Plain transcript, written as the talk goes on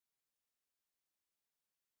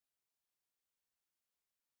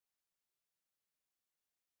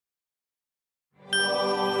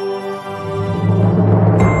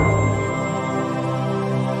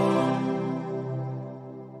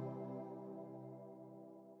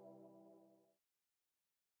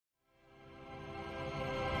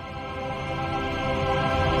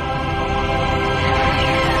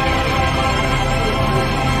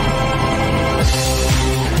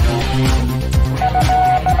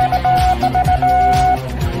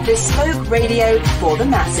bespoke radio for the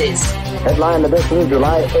masses. Headline edition,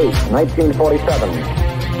 July 8, 1947.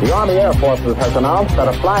 The Army Air Forces has announced that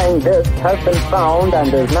a flying disc has been found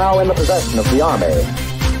and is now in the possession of the Army.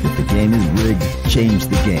 If the game is rigged, change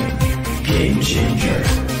the game. Game changer.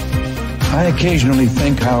 I occasionally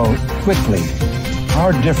think how quickly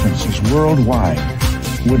our differences worldwide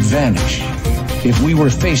would vanish if we were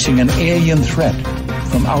facing an alien threat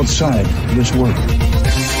from outside this world.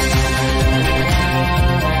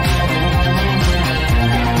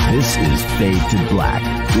 This is Fade to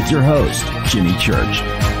Black with your host, Jimmy Church,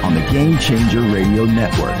 on the Game Changer Radio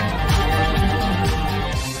Network.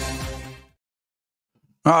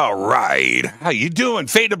 All right. How you doing,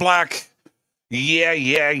 Fade to Black? Yeah.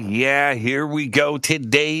 Here we go.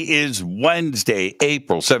 Today is Wednesday,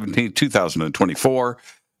 April 17th, 2024.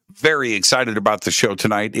 Very excited about the show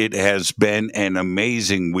tonight. It has been an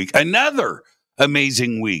amazing week. Another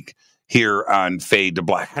amazing week here on Fade to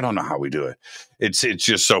Black. I don't know how we do it. It's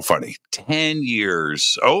just so funny. 10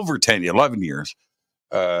 years, over 10, 11 years,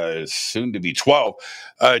 soon to be 12,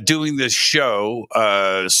 doing this show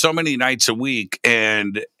so many nights a week.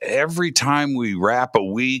 And every time we wrap a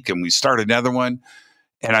week and we start another one,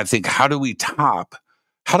 and I think, how do we top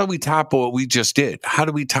what we just did? How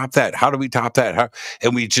do we top that? How do we top that?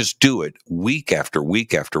 And we just do it week after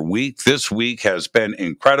week after week. This week has been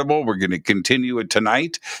incredible. We're going to continue it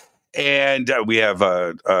tonight. And we have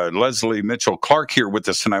Lesley Mitchell-Clarke here with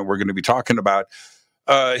us tonight. We're going to be talking about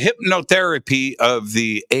hypnotherapy of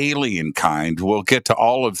the alien kind. We'll get to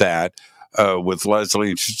all of that with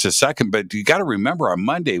Lesley in just a second. But you got to remember, on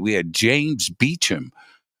Monday, we had James Beecham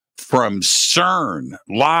from CERN,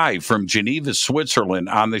 live from Geneva, Switzerland,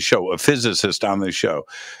 on the show, a physicist on the show.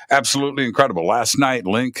 Absolutely incredible. Last night,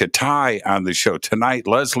 Lynn Katai on the show. Tonight,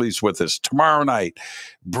 Lesley's with us. Tomorrow night,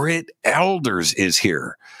 Britt Elders is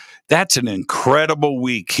here. That's an incredible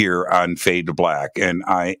week here on Fade to Black, and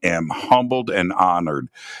I am humbled and honored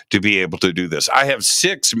to be able to do this. I have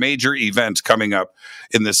 6 major events coming up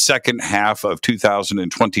in the second half of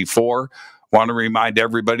 2024. Want to remind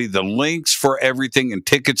everybody the links for everything and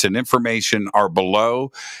tickets and information are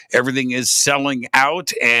below. Everything is selling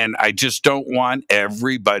out, and I just don't want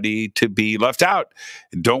everybody to be left out.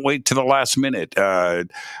 Don't wait to the last minute. On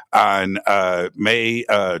May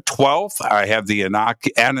 12th, I have the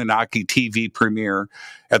Anunnaki TV premiere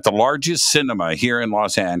at the largest cinema here in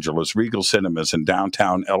Los Angeles, Regal Cinemas in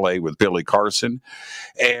downtown LA, with Billy Carson.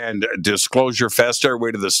 And Disclosure Fest, Our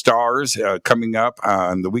Way to the Stars, coming up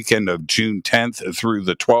on the weekend of June 10th through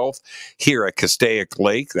the 12th here at Castaic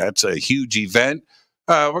Lake. That's a huge event.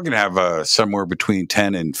 We're going to have somewhere between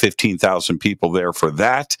 10 and 15,000 people there for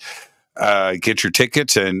that. Get your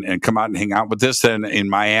tickets and come out and hang out with us. Then in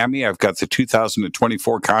Miami, I've got the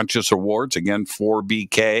 2024 Conscious Awards, again,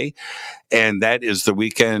 4BK. And that is the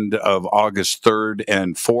weekend of August 3rd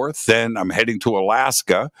and 4th. Then I'm heading to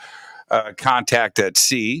Alaska, Contact at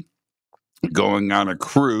Sea, going on a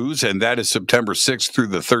cruise, and that is September 6th through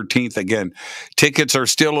the 13th. Again, tickets are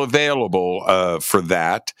still available for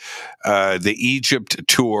that. The Egypt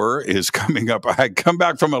tour is coming up. I come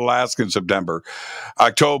back from Alaska in September.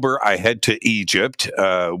 October, I head to Egypt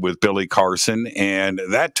with Billy Carson, and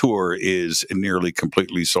that tour is nearly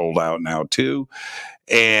completely sold out now, too.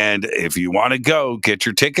 And if you want to go, get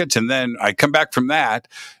your tickets. And then I come back from that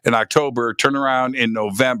in October, turn around in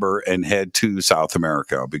November, and head to South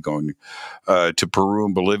America. I'll be going to Peru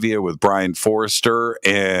and Bolivia with Brian Forrester.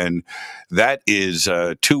 And that is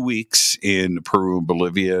 2 weeks in Peru and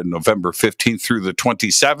Bolivia, November 15th through the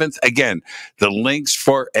 27th. Again, the links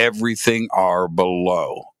for everything are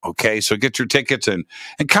below. Okay, so get your tickets and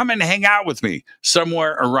come and hang out with me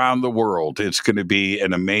somewhere around the world. It's going to be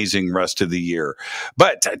an amazing rest of the year.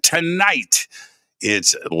 But tonight,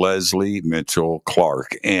 it's Lesley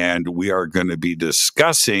Mitchell-Clarke, and we are going to be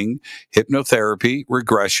discussing hypnotherapy,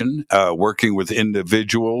 regression, working with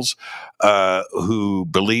individuals who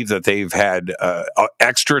believe that they've had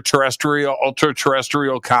extra-terrestrial,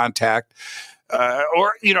 ultra-terrestrial contact,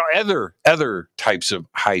 or, other types of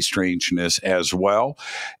high strangeness as well.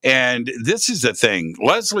 And this is the thing.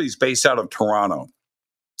 Lesley's based out of Toronto,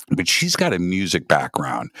 but she's got a music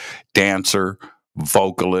background, dancer,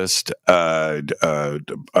 vocalist,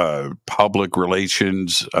 public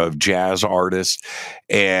relations of jazz artist,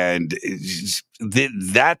 and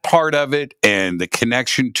that part of it and the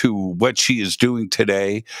connection to what she is doing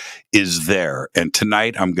today is there. And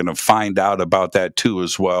tonight I'm going to find out about that too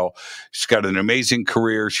as well. She's got an amazing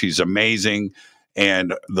career. She's amazing.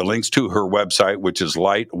 And the links to her website, which is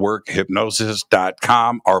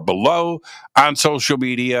lightworkhypnosis.com, are below on social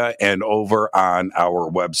media and over on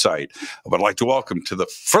our website. I would like to welcome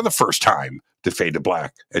for the first time to Fade to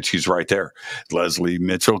Black, and she's right there, Lesley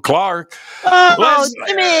Mitchell-Clarke. Oh,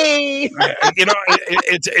 Jimmy!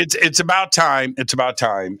 It's about time. It's about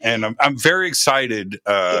time, and I'm very excited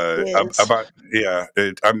about. Yeah,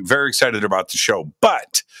 I'm very excited about the show,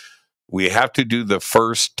 but we have to do the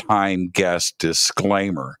first time guest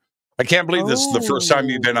disclaimer. I can't believe this is the first time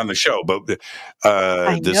you've been on the show, but this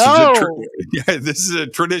is a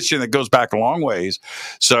tradition that goes back a long ways.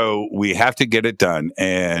 So we have to get it done.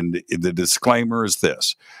 And the disclaimer is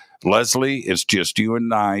this: Lesley, it's just you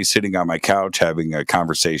and I sitting on my couch having a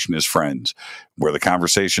conversation as friends. Where the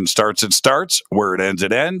conversation starts, it starts. Where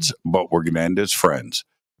it ends, but we're going to end as friends.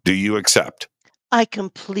 Do you accept? I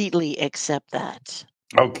completely accept that.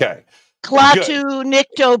 Okay. Klaatu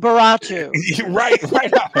Nikto Baratu.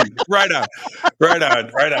 right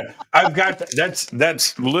on. I've got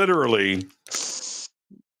that's literally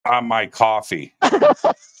on my coffee.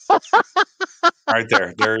 Right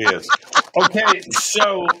there. There he is. Okay,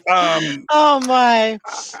 so oh my.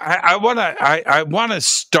 I wanna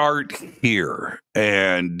start here,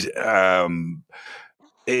 and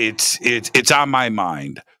it's on my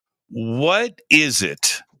mind. What is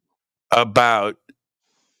it about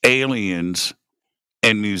aliens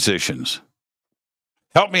and musicians?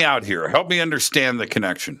 Help me out here. Help me understand the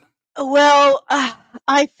connection. Well,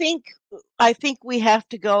 I think we have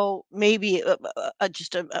to go maybe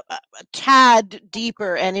just a tad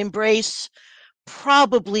deeper and embrace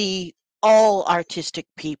probably all artistic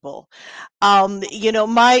people.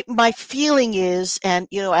 My feeling is, and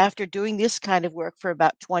after doing this kind of work for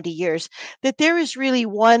about 20 years, that there is really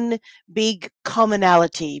one big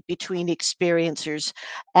commonality between experiencers,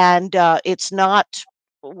 and it's not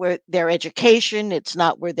where their education, it's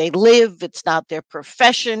not where they live, it's not their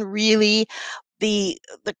profession really. The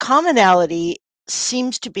commonality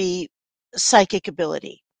seems to be psychic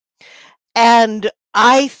ability. And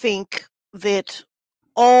I think that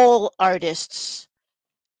all artists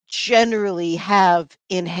generally have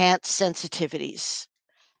enhanced sensitivities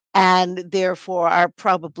and therefore are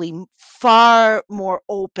probably far more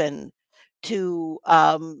open to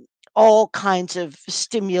all kinds of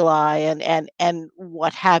stimuli and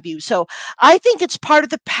what have you. So I think it's part of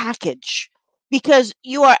the package, because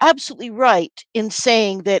you are absolutely right in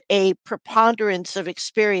saying that a preponderance of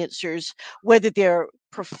experiencers, whether they're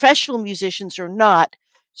professional musicians or not,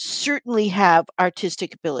 certainly have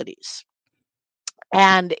artistic abilities.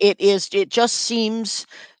 And it just seems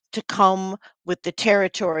to come with the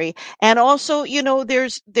territory. And also,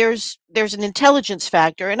 there's an intelligence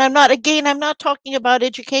factor. And I'm not talking about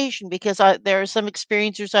education, because there are some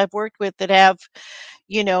experiencers I've worked with that have,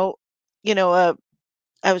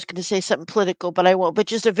 I was going to say something political, but I won't, but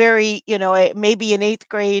just a very, maybe an 8th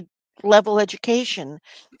grade level education,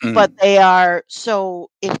 but they are so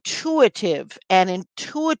intuitive and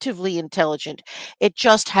intuitively intelligent. It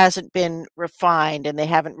just hasn't been refined, and they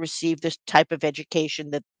haven't received this type of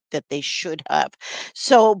education that they should have.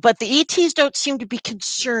 So, but the ETs don't seem to be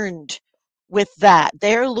concerned with that.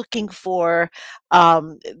 They're looking for,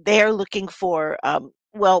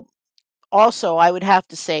 well, also, I would have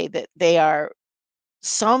to say that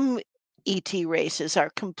some ET races are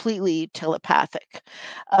completely telepathic,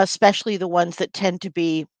 especially the ones that tend to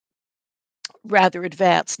be rather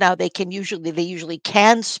advanced. Now they usually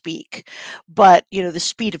can speak, but the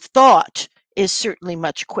speed of thought is certainly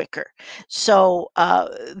much quicker. So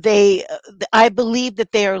I believe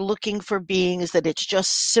that they are looking for beings that it's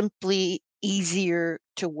just simply easier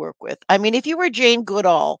to work with. I mean, if you were Jane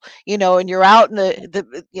Goodall, and you're out in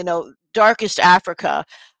the darkest Africa,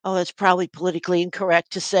 oh, that's probably politically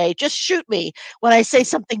incorrect to say, just shoot me when I say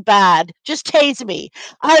something bad. Just tase me.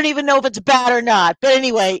 I don't even know if it's bad or not. But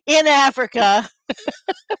anyway, in Africa,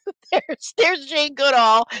 there's Jane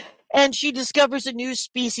Goodall, and she discovers a new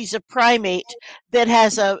species of primate that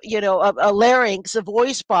has a larynx, a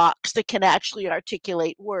voice box that can actually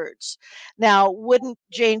articulate words. Now, wouldn't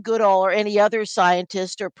Jane Goodall or any other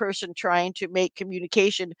scientist or person trying to make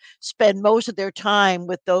communication spend most of their time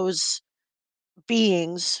with those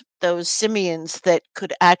beings, those simians that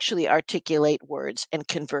could actually articulate words and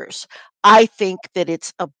converse? I think that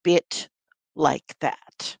it's a bit like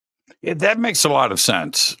that. Yeah, that makes a lot of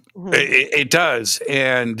sense. Mhm. It does,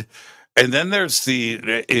 and then there's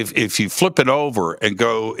if you flip it over and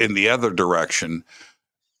go in the other direction,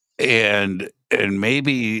 and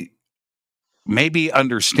maybe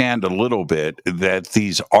understand a little bit that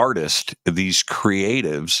these artists, these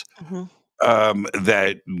creatives, Mhm.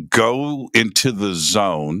 that go into the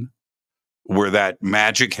zone where that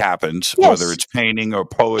magic happens, whether Yes. it's painting or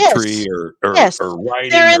poetry Yes. or Yes.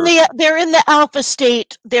 writing They're in the alpha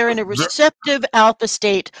state. They're in a receptive alpha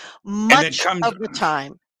state and it much comes of the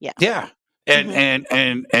time. Yeah. yeah. And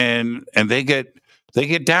Mhm. and they get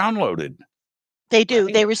downloaded. They do.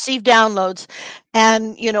 Right? They receive downloads.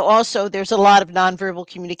 And, also there's a lot of nonverbal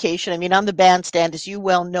communication. I mean, on the bandstand, as you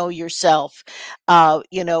well know yourself,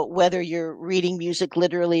 whether you're reading music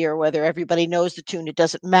literally or whether everybody knows the tune, it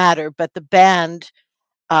doesn't matter. But the band,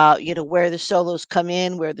 where the solos come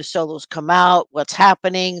in, where the solos come out, what's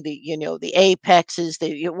happening, the apexes,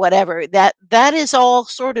 whatever, that is all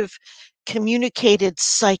sort of communicated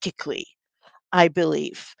psychically, I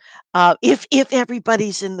believe, if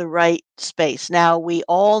everybody's in the right space. Now, we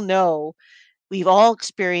all know we've all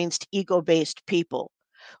experienced ego-based people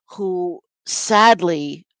who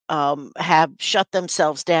sadly have shut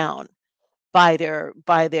themselves down by their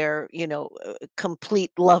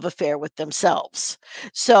complete love affair with themselves.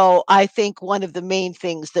 So I think one of the main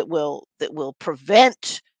things that will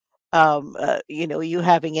prevent you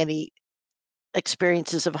having any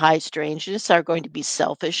experiences of high strangeness are going to be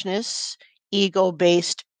selfishness,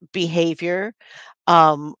 ego-based behavior,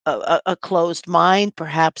 a closed mind,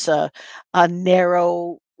 perhaps a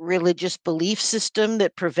narrow religious belief system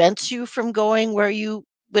that prevents you from going where you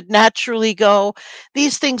would naturally go.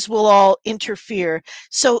 These things will all interfere.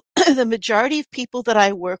 So the majority of people that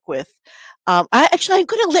I work with, I'm going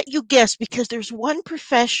to let you guess because there's one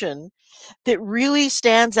profession that really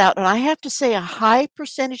stands out, and I have to say a high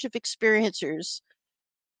percentage of experiencers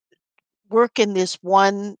work in this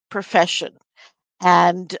one profession,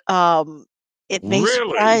 and it may Really?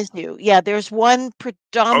 surprise you. Yeah, there's one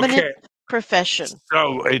predominant Okay. profession.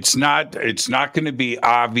 So it's not going to be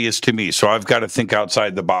obvious to me. So I've got to think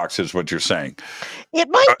outside the box, is what you're saying. It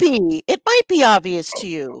might Uh, be. It might be obvious to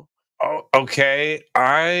you. oh, okay.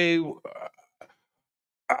 I'm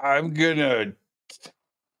gonna,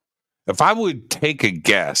 if I would take a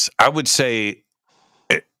guess, I would say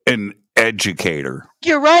an educator.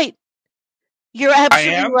 You're right. You're I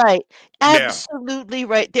absolutely am. right. Yeah. Absolutely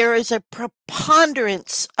right. There is a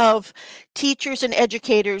preponderance of teachers and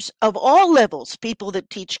educators of all levels, people that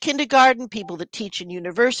teach kindergarten, people that teach in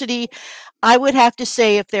university. I would have to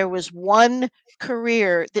say if there was one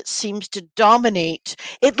career that seems to dominate,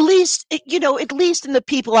 at least in the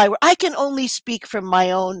people I can only speak from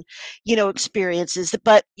my own, experiences,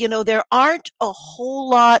 but there aren't a whole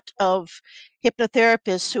lot of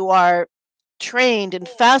hypnotherapists who are trained and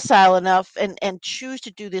facile enough and choose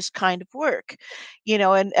to do this kind of work,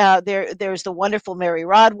 and there's the wonderful Mary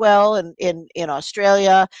Rodwell in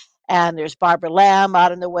Australia, and there's Barbara Lamb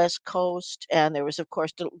out on the West Coast, and there was of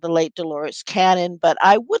course the late Dolores Cannon. But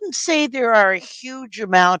I wouldn't say there are a huge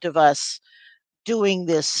amount of us doing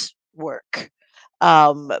this work.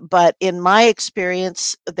 But in my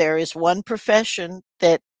experience, there is one profession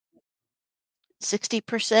that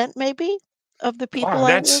 60% maybe of the people Wow,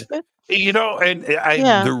 I work that's with. and I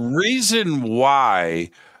Yeah. the reason why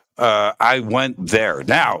I went there.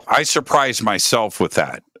 Now, I surprised myself with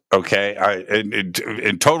that. Okay,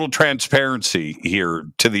 in total transparency here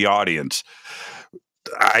to the audience,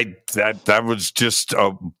 that was just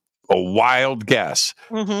a wild guess,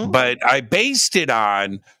 Hmm. but I based it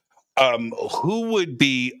on who would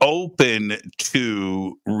be open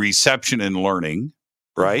to reception and learning,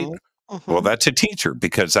 right? Mhm, Well, mhm, that's a teacher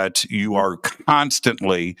because that's you mhm, are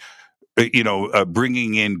constantly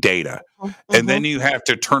bringing in data, mhm, and then mhm, you have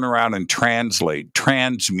to turn around and translate,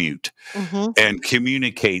 transmute, mhm. and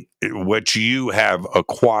communicate what you have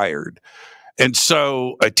acquired. And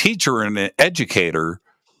so a teacher and an educator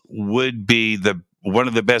would be the one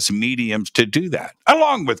of the best mediums to do that,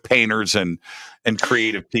 along with painters and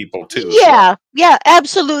creative people too as well. Yeah, yeah,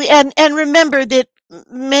 absolutely. And remember that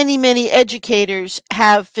many educators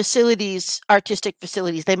have facilities, artistic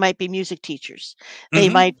facilities. They might be music teachers. They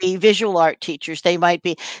Hmm. might be visual art teachers. They might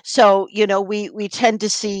be. So, we tend to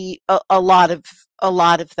see a lot of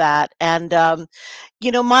that. And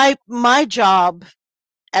my job,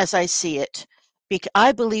 as I see it, because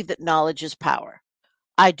I believe that knowledge is power.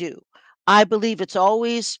 I do. I believe it's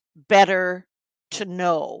always better to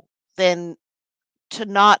know than to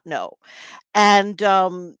not know. And a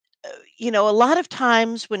lot of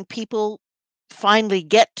times when people finally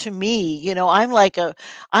get to me, I'm like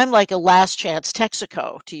a last chance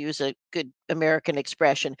Texaco, to use a good American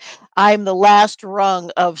expression. I'm the last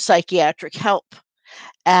rung of psychiatric help.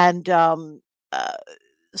 And uh,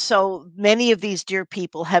 so many of these dear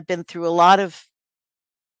people have been through a lot of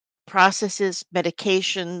processes,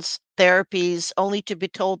 medications, therapies, only to be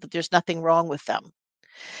told that there's nothing wrong with them.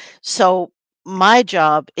 So my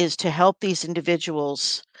job is to help these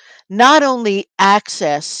individuals, not only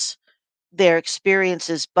access their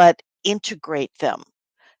experiences, but integrate them.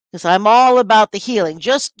 Because I'm all about the healing.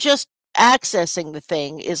 Just accessing the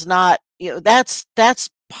thing is not, that's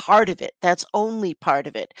part of it. That's only part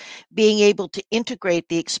of it. Being able to integrate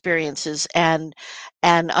the experiences and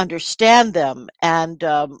understand them and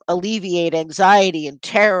alleviate anxiety and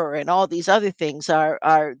terror and all these other things are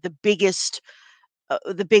the biggest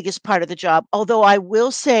part of the job. Although I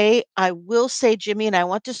will say, Jimmy, and I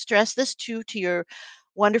want to stress this too to your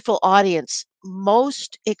wonderful audience,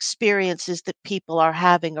 most experiences that people are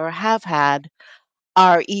having or have had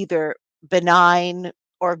are either benign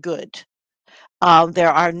or good.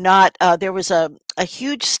 There are not, there was a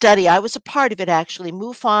huge study. I was a part of it actually.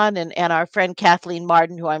 MUFON and our friend Kathleen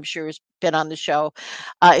Martin, who I'm sure has been on the show,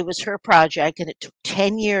 it was her project and it took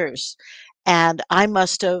 10 years. And I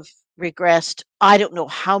must have regressed, I don't know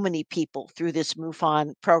how many people through this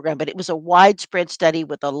MUFON program, but it was a widespread study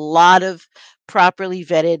with a lot of properly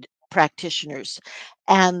vetted practitioners.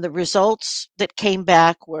 And the results that came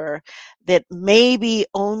back were that maybe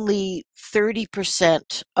only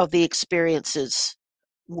 30% of the experiences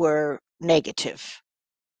were negative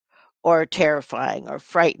or terrifying or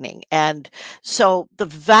frightening. And so the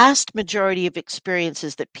vast majority of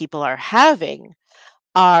experiences that people are having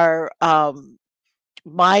are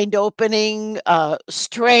mind opening,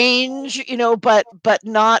 strange, but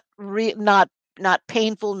not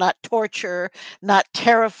painful, not torture, not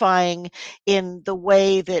terrifying in the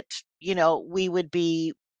way that we would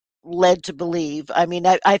be led to believe. I mean,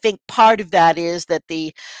 I think part of that is that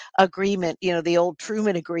the agreement, the old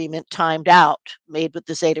Truman agreement, timed out, made with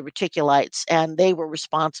the Zeta Reticulites, and they were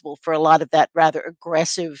responsible for a lot of that rather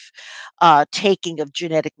aggressive taking of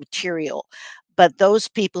genetic material. But those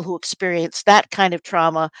people who experience that kind of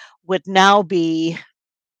trauma would now be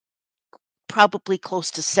probably close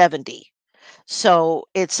to 70. So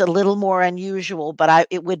it's a little more unusual, but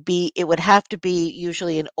it would have to be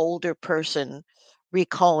usually an older person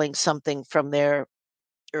recalling something from their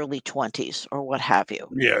early 20s or what have you.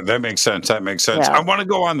 Yeah, that makes sense. That makes sense. Yeah. I want to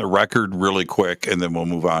go on the record really quick, and then we'll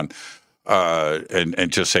move on,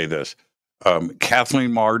 and just say this: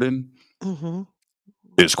 Kathleen Martin Mm-hmm.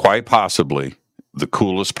 is quite possibly the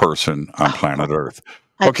coolest person on planet Earth.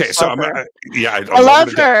 Okay, so I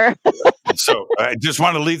love her. So I just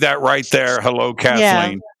want to leave that right there. Hello,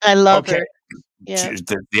 Kathleen. Yeah, I love her. Yeah. She's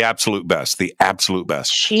the absolute best. The absolute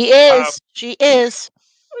best. She is. She is.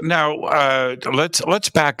 Now, let's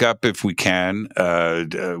back up if we can.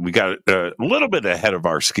 We got a little bit ahead of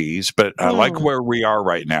our skis, but I like where we are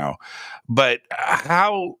right now. But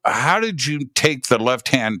how did you take the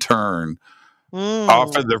left-hand turn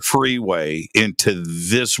off of the freeway into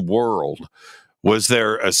this world? Was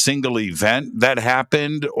there a single event that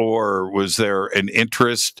happened, or was there an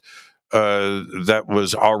interest that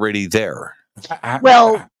was already there?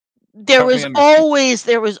 Well, there was always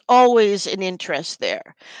an interest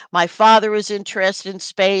there. My father was interested in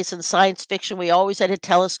space and science fiction. We always had a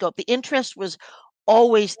telescope. The interest was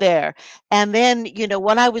always there. And then,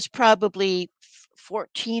 when I was probably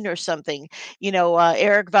 14 or something,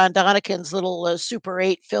 Eric Von Daniken's little Super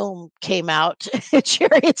 8 film came out,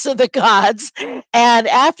 Chariots of the Gods. And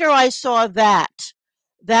after I saw that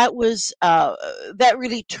was that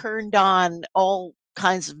really turned on all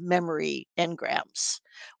kinds of memory engrams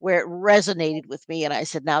where it resonated with me. And I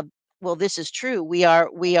said, now, well, this is true. We are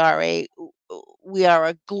a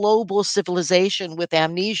global civilization with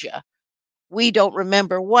amnesia. We don't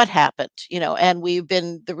remember what happened, and we've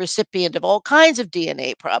been the recipient of all kinds of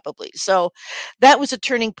DNA probably. So that was a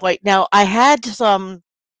turning point. Now, I had some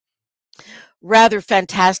rather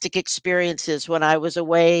fantastic experiences when I was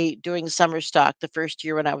away doing summer stock the first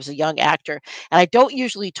year when I was a young actor. And I don't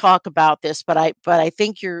usually talk about this, but I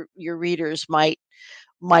think your readers might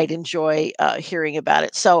enjoy hearing about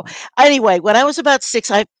it. So anyway, when I was about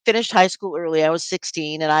 6, I finished high school early. I was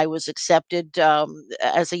 16, and I was accepted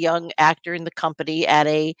as a young actor in the company at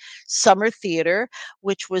a summer theater,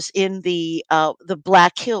 which was in the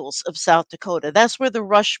Black Hills of South Dakota. That's where the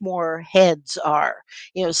Rushmore heads are,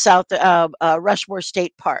 Rushmore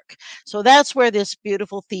State Park. So that's where this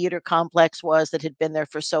beautiful theater complex was that had been there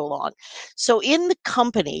for so long. So in the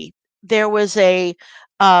company, there was a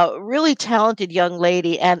really talented young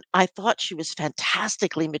lady, and I thought she was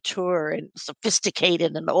fantastically mature and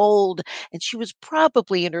sophisticated and old, and she was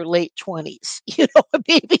probably in her late 20s,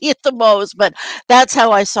 maybe at the most, but that's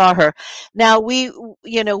how I saw her. Now we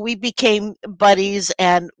became buddies,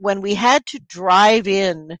 and when we had to drive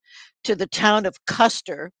in to the town of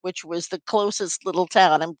Custer, which was the closest little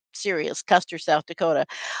town. I'm serious, Custer, South Dakota.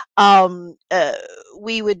 Um, uh,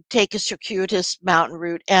 we would take a circuitous mountain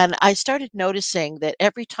route, and I started noticing that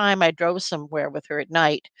every time I drove somewhere with her at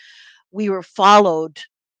night, we were followed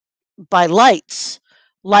by lights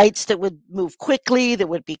that would move quickly, that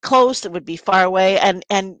would be close, that would be far away.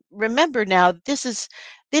 And remember now,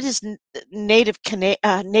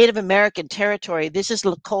 Native American territory. This is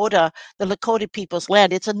Lakota, the Lakota people's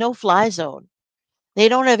land. It's a no-fly zone. They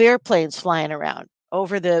don't have airplanes flying around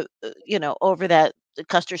over over that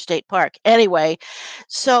Custer State Park. Anyway,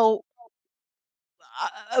 so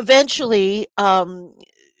eventually,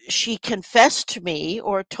 she confessed to me,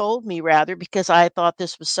 or told me rather, because I thought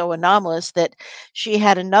this was so anomalous, that she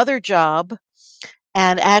had another job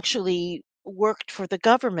and actually worked for the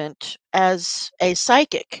government as a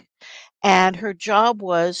psychic. And her job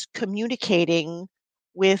was communicating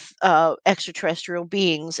with extraterrestrial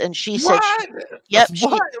beings. And she said, What? yep,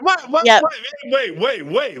 What? yep. Wait.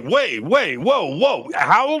 Whoa.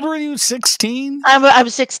 How old were you? 16? I'm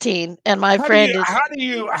 16, and my friend is.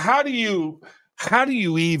 How do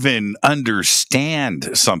you even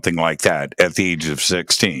understand something like that at the age of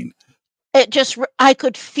 16? It just I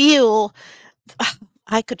could feel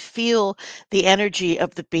the energy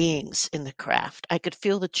of the beings in the craft. I could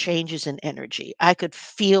feel the changes in energy. I could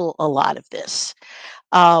feel a lot of this.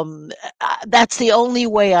 That's the only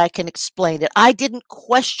way I can explain it. I didn't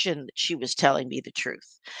question that she was telling me the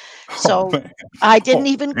truth. So man. I didn't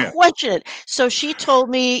even Yeah. question it. So she told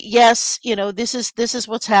me, yes, this is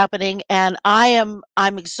what's happening, and I'm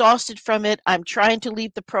exhausted from it. I'm trying to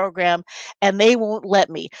leave the program, and they won't let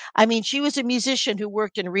me. I mean, she was a musician who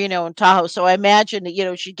worked in Reno and Tahoe, so I imagine that,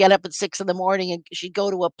 she'd get up at 6 in the morning and she'd go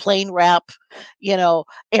to a plane wrap,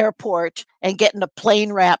 airport, and get in a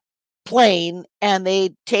plane wrap plane, and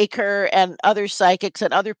they'd take her and other psychics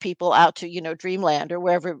and other people out to Dreamland or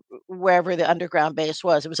wherever the underground base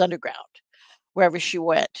was. It was underground wherever she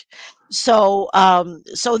went. So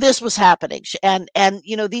this was happening. And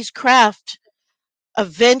these craft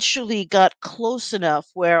eventually got close enough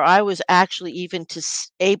where I was actually even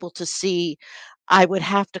able to see. I would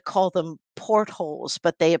have to call them portholes,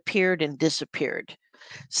 but they appeared and disappeared.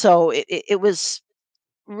 So it was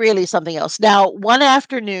really something else. Now, one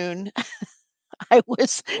afternoon, I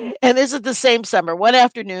was, and this is the same summer, one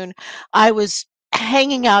afternoon, I was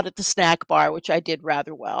hanging out at the snack bar, which I did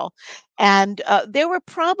rather well. And there were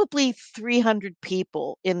probably 300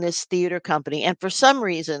 people in this theater company. And for some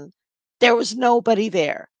reason, there was nobody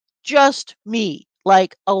there, just me,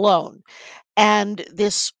 like alone. And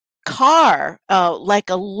this car,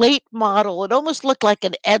 like a late model, it almost looked like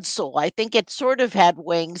an Edsel. I think it sort of had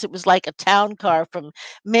wings. It was like a town car from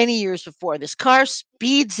many years before. This car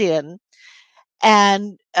speeds in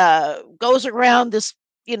and goes around this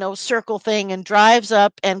circle thing and drives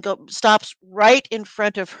up and stops right in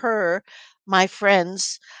front of my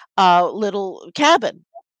friend's little cabin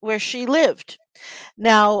where she lived.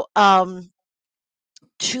 Now, I'm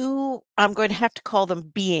going to have to call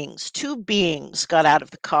them beings. Two beings got out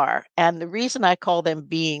of the car, and the reason I call them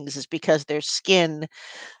beings is because their skin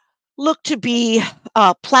looked to be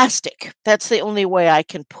plastic. That's the only way I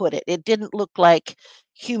can put it. It didn't look like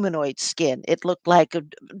humanoid skin. It looked like a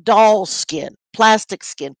doll skin, plastic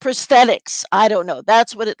skin, prosthetics. I don't know.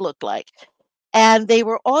 That's what it looked like. And they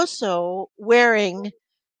were also wearing,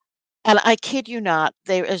 and I kid you not,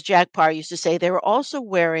 as Jack Parr used to say, they were also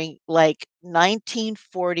wearing like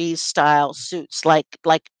 1940s style suits, like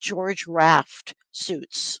George Raft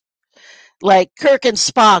suits, like Kirk and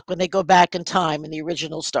Spock when they go back in time in the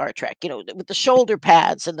original Star Trek, with the shoulder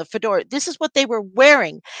pads and the fedora. This is what they were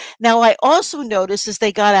wearing. Now, I also noticed as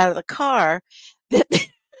they got out of the car that,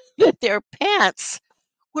 that their pants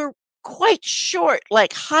were quite short,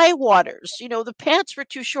 like high waters. The pants were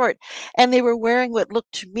too short, and they were wearing what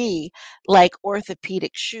looked to me like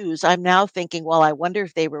orthopedic shoes. I'm now thinking, well, I wonder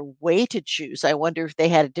if they were weighted shoes. I wonder if they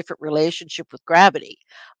had a different relationship with gravity.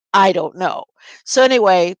 I don't know. So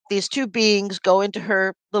anyway, these two beings go into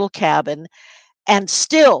her little cabin, and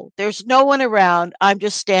still there's no one around. I'm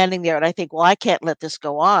just standing there, and I think, well, I can't let this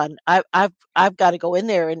go on. I've got to go in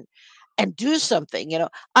there and do something.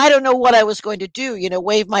 I don't know what I was going to do.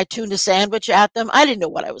 Wave my tuna sandwich at them. I didn't know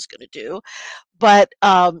what I was going to do. But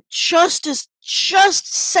just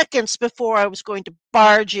seconds before I was going to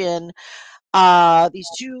barge in, these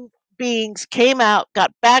two beings came out,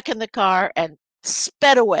 got back in the car, and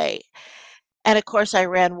sped away. And of course, I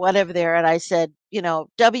ran whatever there, and I said,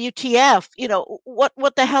 WTF?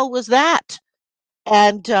 What the hell was that?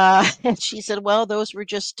 And and she said, well, those were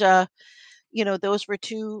just those were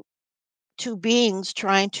two beings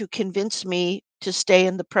trying to convince me to stay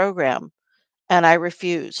in the program, and I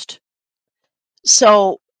refused.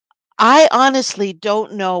 So I honestly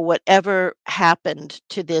don't know whatever happened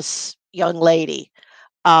to this young lady.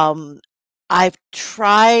 Um, I've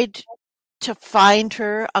tried to find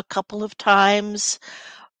her a couple of times,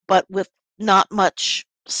 but with not much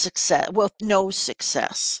success, with no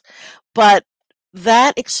success. But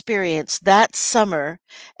that experience, that summer,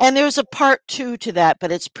 and there's a part 2 to that,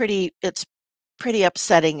 but it's pretty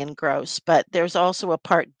upsetting and gross, but there's also a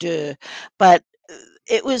part 2. But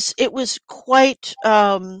it was quite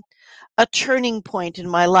a turning point in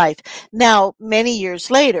my life. Now, many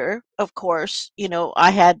years later, of course,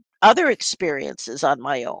 I had other experiences on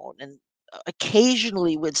my own and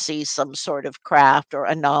occasionally would see some sort of craft or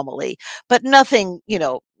anomaly, but nothing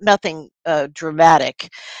dramatic.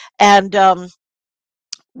 And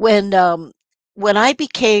when I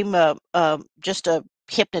became just a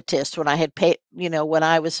hypnotist, when I had paid, when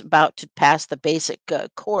I was about to pass the basic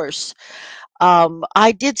course,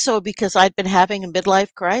 I did so because I'd been having a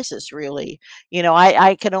midlife crisis, really.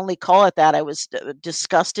 I can only call it that. I was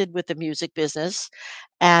disgusted with the music business.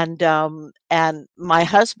 And my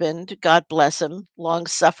husband, God bless him,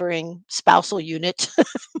 long-suffering spousal unit,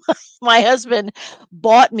 my husband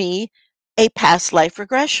bought me a past life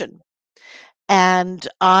regression. And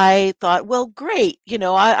I thought, well, great,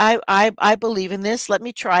 I believe in this. Let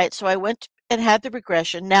me try it. So I went and had the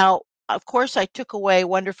regression. Now, of course, I took away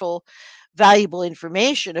wonderful, valuable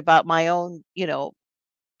information about my own,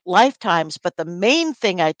 lifetimes. But the main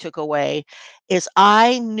thing I took away is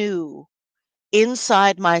I knew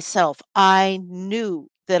inside myself, I knew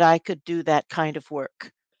that I could do that kind of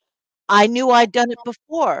work. I knew I'd done it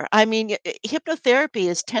before. I mean, hypnotherapy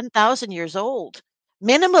is 10,000 years old,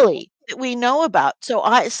 minimally, that we know about. So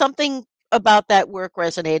something about that work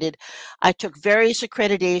resonated. I took various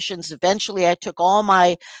accreditations. Eventually, I took all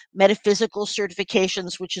my metaphysical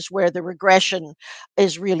certifications, which is where the regression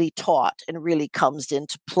is really taught and really comes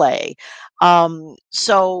into play.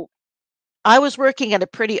 So I was working at a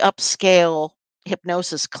pretty upscale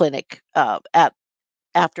hypnosis clinic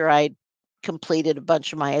after I completed a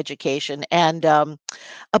bunch of my education. And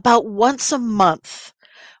about once a month,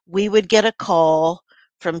 we would get a call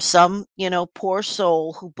from some, poor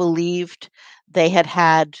soul who believed they had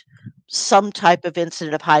had some type of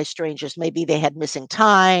incident of high strangeness. Maybe they had missing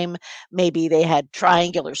time. Maybe they had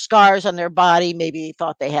triangular scars on their body. Maybe they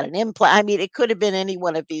thought they had an implant. I mean, it could have been any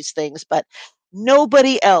one of these things, but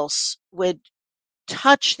nobody else would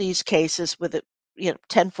touch these cases with a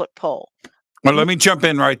 10-foot pole. Well, let me jump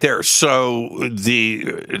in right there. So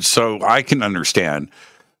I can understand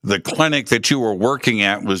the clinic that you were working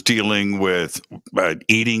at was dealing with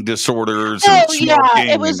eating disorders and smoking.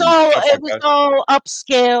 Yeah, it was all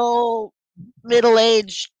upscale,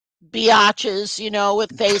 middle-aged biatches,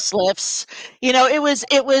 with facelifts.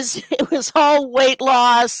 It was all weight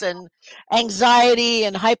loss and anxiety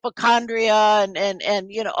and hypochondria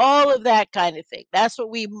and all of that kind of thing. That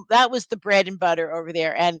was the bread and butter over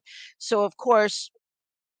there. And so, of course,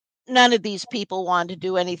 none of these people wanted to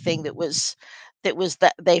do anything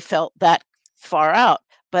that they felt that far out.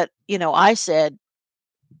 But I said,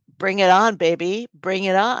 bring it on, baby, bring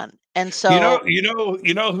it on. And so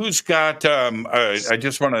who's got I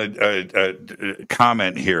just want to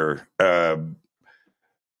comment here.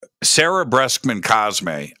 Sarah Breskman Cosme.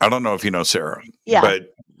 I don't know if you know Sarah,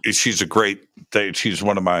 but she's she's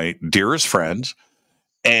one of my dearest friends,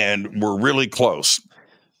 and we're really close.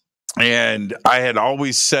 And I had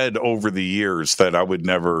always said over the years that I would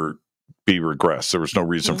never be regressed. There was no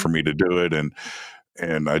reason for me to do it,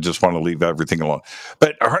 and I just want to leave everything alone.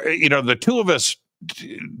 But the two of us,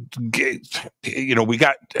 we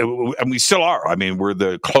got, and we still are. I mean, we're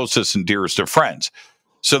the closest and dearest of friends.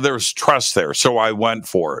 So there's trust there. So I went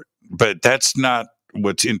for it. But that's not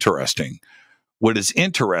what's interesting. What is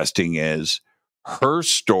interesting is her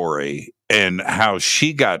story and how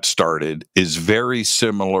she got started is very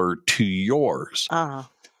similar to yours.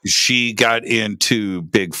 She got into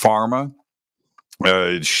big pharma.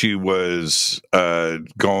 She was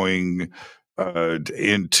going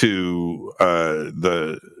into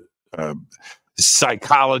the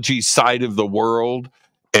psychology side of the world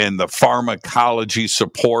and the pharmacology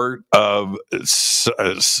support of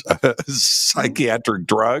psychiatric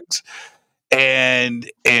drugs. And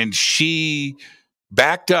she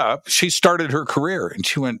backed up. She started her career and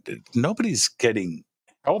she went, nobody's getting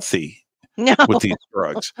healthy with these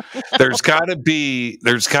drugs. There's got to be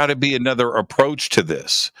another approach to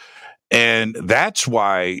this. And that's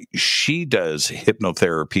why she does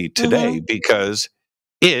hypnotherapy today, because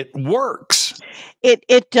it works.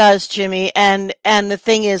 It does, Jimmy. And the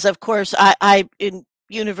thing is, of course,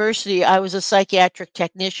 university, I was a psychiatric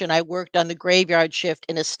technician. I worked on the graveyard shift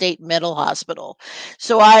in a state mental hospital.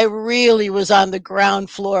 So I really was on the ground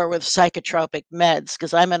floor with psychotropic meds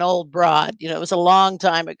because I'm an old broad. It was a long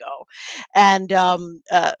time ago. And,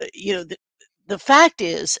 the fact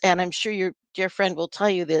is, and I'm sure your dear friend will tell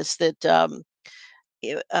you this, that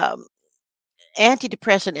y- um,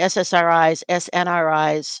 antidepressant SSRIs,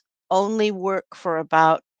 SNRIs only work for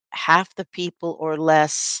about half the people or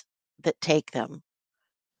less that take them.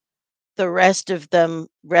 The rest of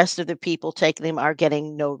the people taking them are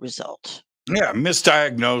getting no result. Yeah,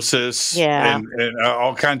 misdiagnosis Yeah. and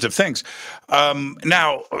all kinds of things.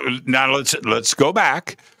 Now let's go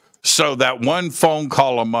back. So that one phone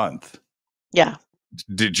call a month, Yeah.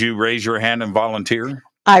 did you raise your hand and volunteer?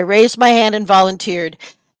 I raised my hand and volunteered.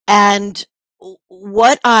 And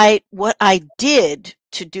what I did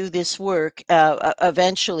to do this work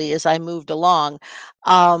eventually as I moved along,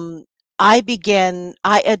 um, I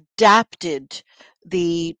adapted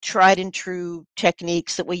the tried and true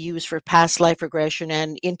techniques that we use for past life regression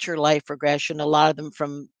and interlife regression, a lot of them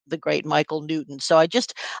from the great Michael Newton. So I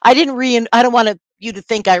don't want you to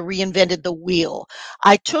think I reinvented the wheel.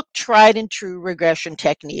 I took tried and true regression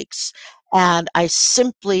techniques and I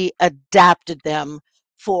simply adapted them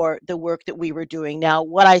for the work that we were doing. Now,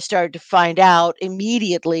 what I started to find out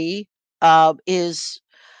immediately is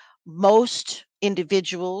most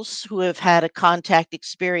individuals who have had a contact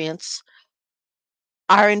experience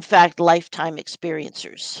are, in fact, lifetime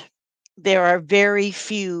experiencers. There are very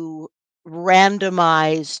few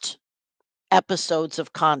randomized episodes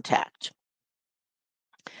of contact.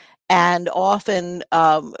 And often,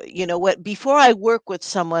 before I work with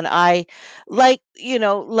someone, like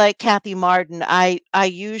Kathy Martin, I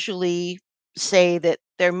usually say that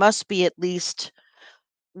there must be at least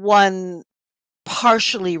one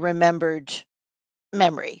partially remembered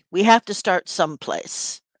memory. We have to start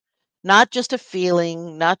someplace, not just a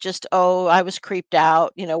feeling, not just, oh, I was creeped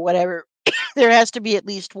out, whatever. There has to be at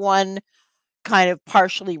least one kind of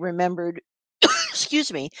partially remembered,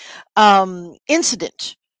 excuse me,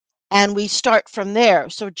 incident. And we start from there.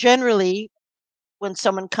 So generally, when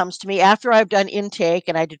someone comes to me after I've done intake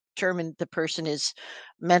and I determine the person is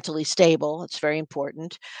mentally stable, it's very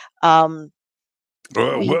important.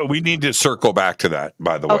 We We need to circle back to that,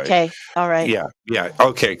 by the way. Okay, all right. Yeah.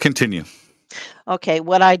 Okay, continue. Okay,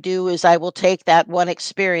 what I do is I will take that one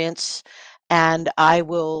experience and I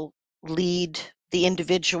will lead the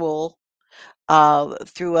individual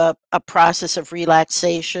through a process of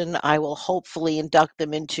relaxation. I will hopefully induct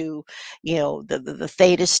them into, the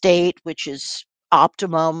theta state, which is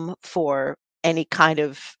optimum for any kind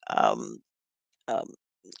of um,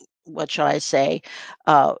 what shall I say,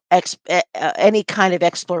 any kind of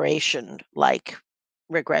exploration like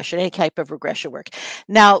regression, any type of regression work.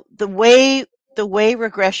 Now, the way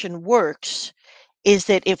regression works is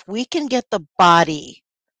that if we can get the body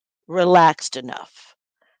relaxed enough,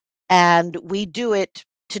 and we do it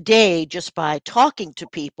today just by talking to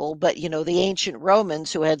people, but the ancient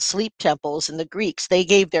Romans who had sleep temples and the Greeks, they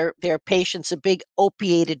gave their patients a big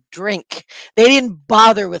opiated drink. They didn't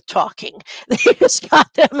bother with talking. They just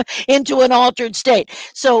got them into an altered state.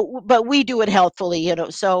 So, but we do it healthfully.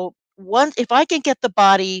 So once, if I can get the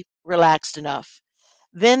body relaxed enough,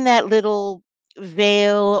 then that little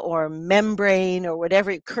veil or membrane or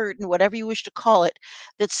whatever, curtain, whatever you wish to call it,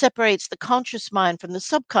 that separates the conscious mind from the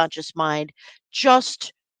subconscious mind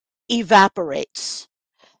just evaporates.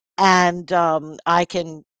 And I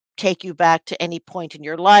can take you back to any point in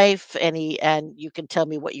your life, and you can tell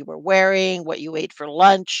me what you were wearing, what you ate for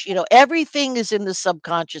lunch. Everything is in the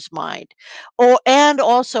subconscious mind. And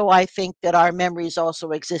also, I think that our memories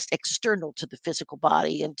also exist external to the physical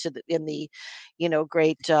body and in the,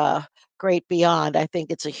 great beyond. I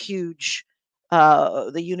think it's a huge.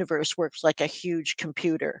 The universe works like a huge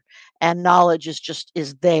computer, and knowledge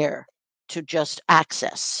is there to just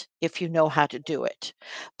access if you know how to do it.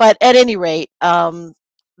 But at any rate,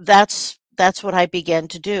 that's what I began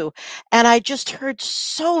to do, and I just heard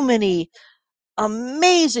so many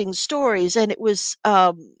amazing stories, and it was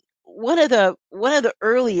one of the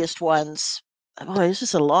earliest ones. Oh, this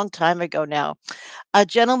is a long time ago now. A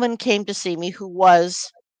gentleman came to see me who was,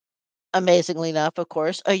 amazingly enough, of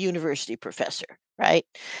course, a university professor, right?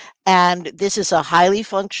 And this is a highly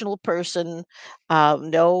functional person,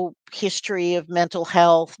 no history of mental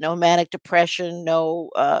health, no manic depression,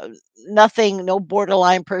 nothing, no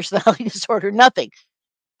borderline personality disorder, nothing.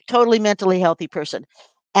 Totally mentally healthy person.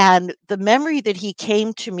 And the memory that he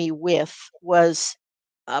came to me with was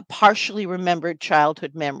a partially remembered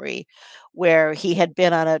childhood memory where he had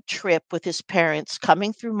been on a trip with his parents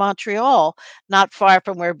coming through Montreal, not far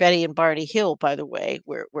from where Betty and Barney Hill, by the way,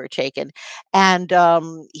 were taken. And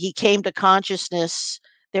he came to consciousness.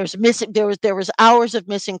 There was hours of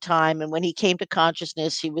missing time, and when he came to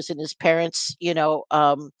consciousness, he was in his parents'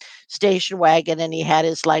 station wagon, and he had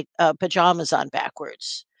his pajamas on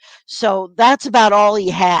backwards. So that's about all he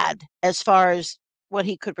had as far as what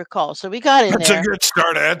he could recall. So we got in That's there. a good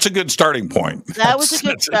start. That's a good starting point. That was a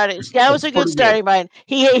good starting. That was a good starting point.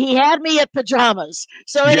 He had me at pajamas.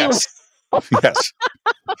 So anyway. Yes.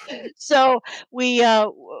 So we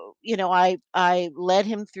I led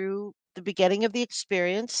him through the beginning of the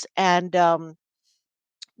experience, and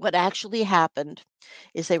what actually happened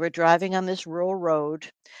is they were driving on this rural road,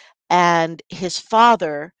 and his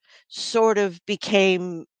father sort of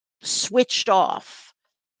became switched off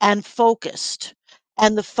and focused,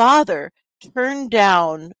 and the father turned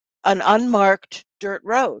down an unmarked dirt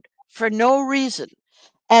road for no reason.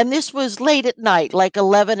 And this was late at night, like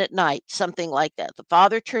 11 at night, something like that. The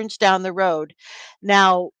father turns down the road.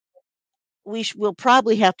 Now, we'll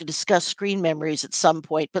probably have to discuss screen memories at some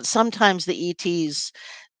point, but sometimes the ETs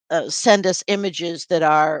send us images that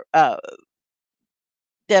are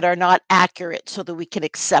not accurate so that we can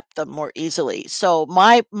accept them more easily. So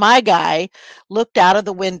my guy looked out of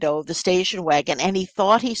the window of the station wagon, and he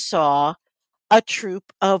thought he saw a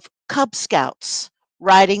troop of Cub Scouts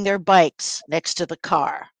riding their bikes next to the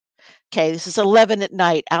car. Okay, this is 11 at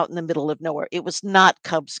night out in the middle of nowhere. It was not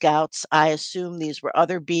Cub Scouts. I assume these were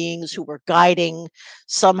other beings who were guiding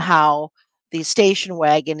somehow the station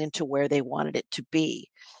wagon into where they wanted it to be.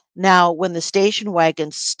 Now, when the station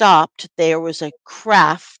wagon stopped, there was a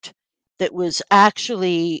craft that was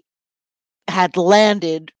actually had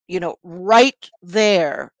landed, right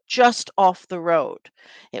there, just off the road.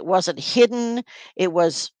 It wasn't hidden. It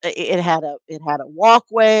had a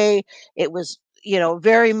walkway. It was,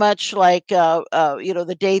 very much like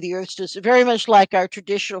the day the earth stood, very much like our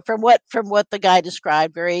traditional, from what the guy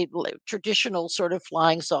described, very traditional sort of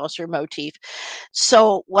flying saucer motif.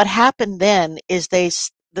 So what happened then is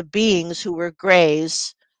the beings who were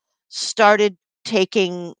grays started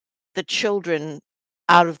taking the children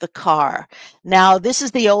out of the car. Now, this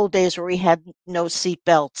is the old days where we had no seat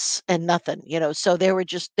belts and nothing, so they were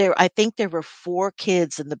just there. I think there were 4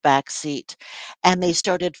 kids in the back seat, and they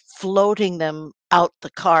started floating them out the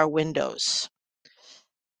car windows.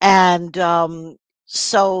 And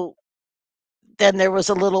so then there was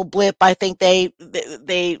a little blip. I think the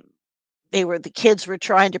kids were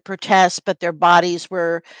trying to protest, but their bodies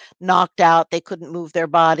were knocked out. They couldn't move their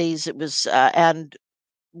bodies. It was and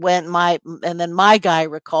then my guy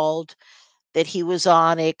recalled that he was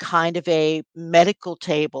on a kind of a medical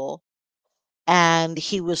table, and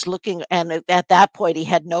he was looking, and at that point he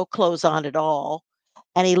had no clothes on at all,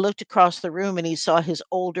 and he looked across the room and he saw his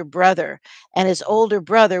older brother, and his older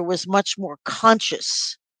brother was much more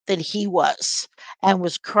conscious than he was, and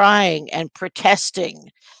was crying and protesting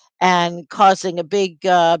and causing a big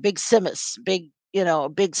simus,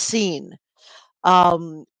 big scene.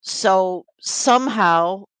 So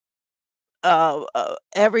somehow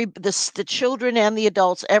the children and the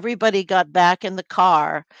adults, everybody got back in the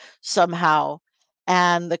car somehow,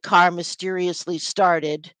 and the car mysteriously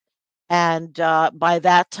started. And by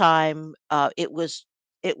that time, it was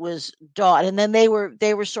dawn, and then they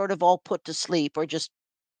were sort of all put to sleep, or just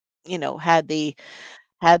had the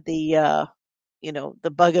the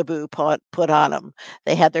bugaboo put on them.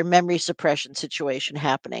 They had their memory suppression situation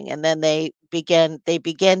happening, and then they began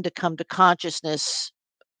to come to consciousness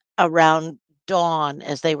around dawn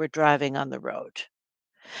as they were driving on the road.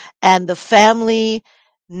 And the family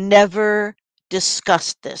never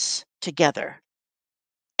discussed this together,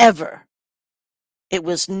 ever. It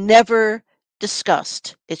was never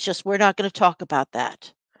discussed. It's just, we're not going to talk about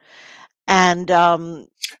that. And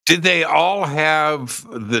did they all have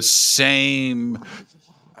the same?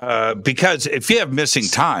 Because if you have missing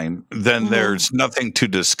time, then there's nothing to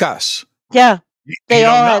discuss. Yeah, they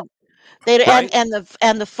all had. Right? And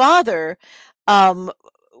the father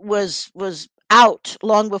was out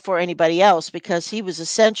long before anybody else, because he was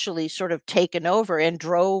essentially sort of taken over and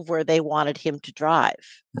drove where they wanted him to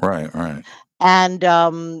drive. Right. And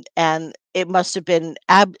it must have been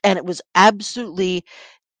and it was absolutely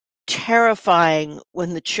terrifying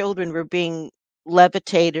when the children were being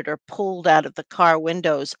levitated or pulled out of the car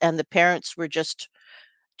windows, and the parents were just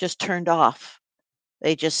turned off.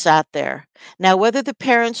 They just sat there. Now, whether the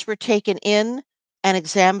parents were taken in and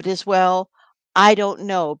examined as well, I don't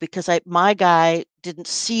know, because my guy didn't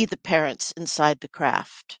see the parents inside the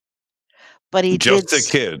craft, but he Just did. the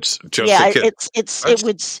kids. Just Yeah, the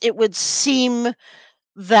kids. it would seem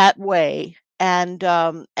that way. And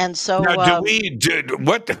so Now,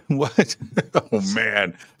 what? Oh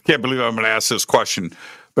man, can't believe I'm going to ask this question,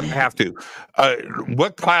 but I have to.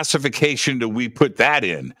 What classification do we put that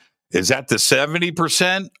in? Is that the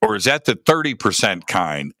 70% or is that the 30%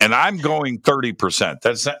 kind? And I'm going 30%.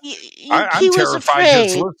 That's not, I'm he was terrified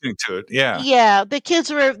just afraid. listening to it. Yeah. Yeah, the kids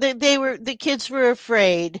were the kids were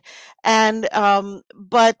afraid, and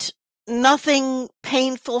but nothing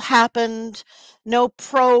painful happened, no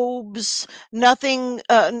probes, nothing.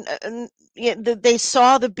 Yeah, they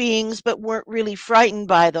saw the beings but weren't really frightened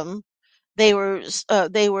by them. They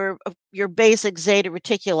were your basic zeta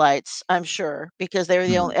reticulites, I'm sure, because they were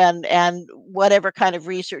the only, and whatever kind of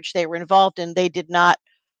research they were involved in, they did not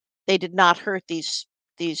hurt these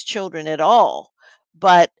children at all.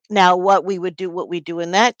 But now what we do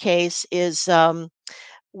in that case is,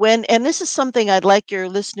 when, and this is something I'd like your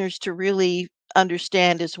listeners to really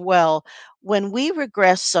understand as well, when we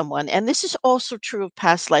regress someone, and this is also true of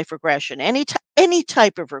past life regression, any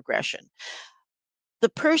type of regression, the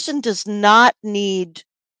person does not need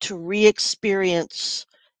to re-experience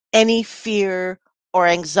any fear or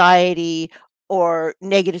anxiety or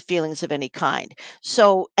negative feelings of any kind.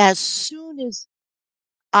 So as soon as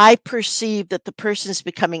I perceive that the person is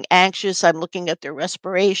becoming anxious, I'm looking at their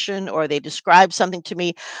respiration, or they describe something to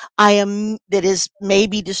me, that is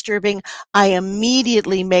maybe disturbing, I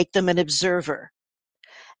immediately make them an observer.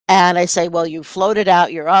 And I say, well, you floated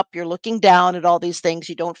out, you're up, you're looking down at all these things.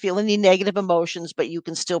 You don't feel any negative emotions, but you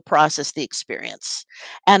can still process the experience.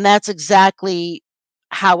 And that's exactly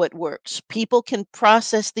how it works. People can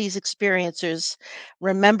process these experiences,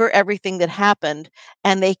 remember everything that happened,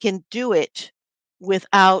 and they can do it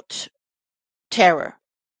without terror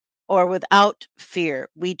or without fear.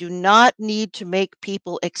 We do not need to make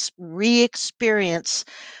people re-experience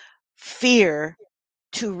fear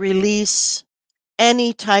to release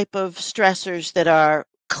any type of stressors that are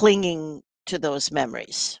clinging to those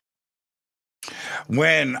memories.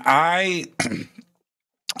 When I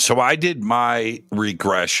did my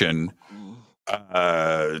regression,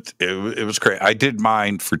 it was great. I did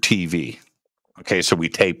mine for TV. Okay, so we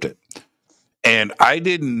taped it. And I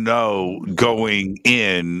didn't know going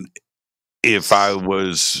in if I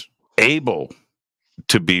was able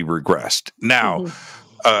to be regressed. Now,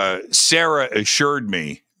 Sarah assured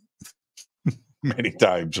me many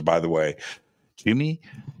times, by the way, Jimmy,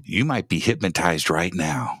 you might be hypnotized right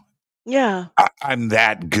now. Yeah. I'm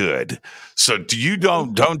that good. So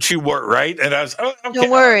don't you worry, right? And I was, oh, okay. Don't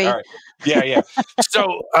worry. All right. Yeah.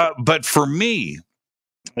 So, but for me,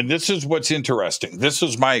 and this is what's interesting. This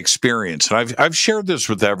is my experience, and I've shared this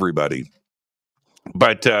with everybody.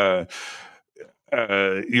 But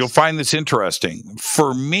you'll find this interesting.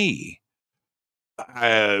 For me,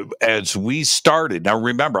 as we started, now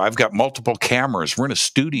remember, I've got multiple cameras. We're in a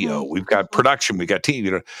studio. We've got production. We got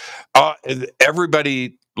TV.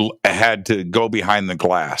 Everybody had to go behind the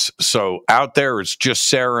glass. So out there, it's just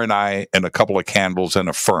Sarah and I and a couple of candles and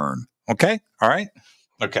a fern. Okay. All right.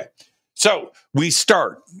 Okay. So we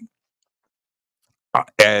start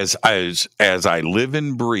as I live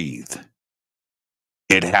and breathe.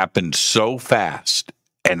 It happened so fast,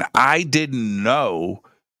 and I didn't know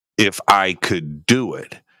if I could do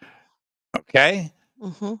it. Okay.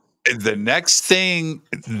 The next thing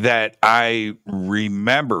that I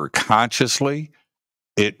remember consciously,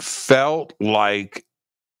 it felt like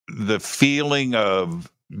the feeling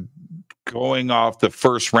of going off the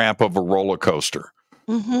first ramp of a roller coaster.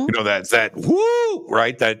 You know, that whoo,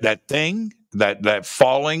 right? That thing, that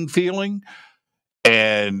falling feeling.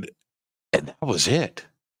 And that was it.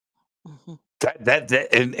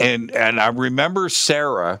 And I remember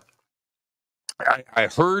Sarah, I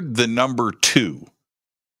heard the number 2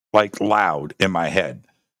 like loud in my head.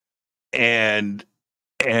 And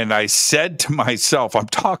I said to myself, I'm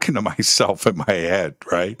talking to myself in my head,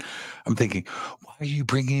 right? I'm thinking, why are you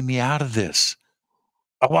bringing me out of this?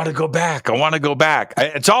 I want to go back. I want to go back.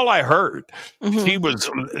 It's all I heard. She was,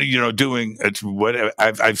 doing what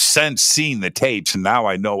I've since seen the tapes, and now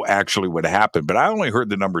I know actually what happened. But I only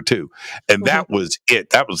heard the number 2, and that was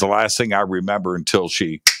it. That was the last thing I remember until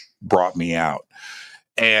she brought me out.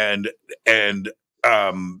 And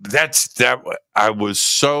that's that. I was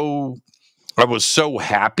so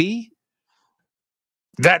happy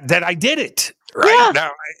that I did it. Right. Yeah.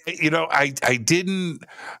 Now, I didn't.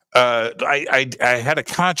 I had a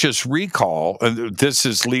conscious recall, and this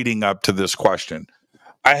is leading up to this question.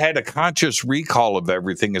 I had a conscious recall of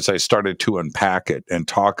everything as I started to unpack it and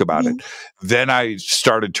talk about it. Then I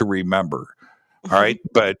started to remember. All right.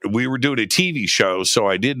 But we were doing a TV show, so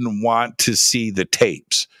I didn't want to see the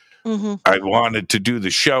tapes. Mm-hmm. I wanted to do the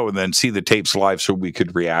show and then see the tapes live so we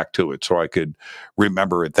could react to it, so I could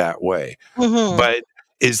remember it that way. Mm-hmm. But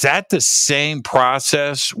is that the same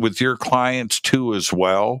process with your clients too as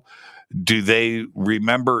well? Do they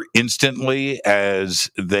remember instantly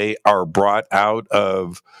as they are brought out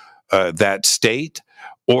of that state,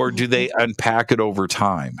 or do they unpack it over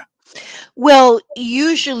time? Well,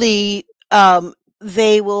 usually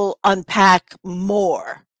they will unpack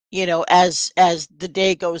more, as the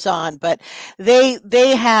day goes on, but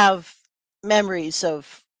they have memories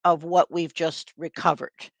of what we've just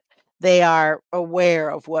recovered. They are aware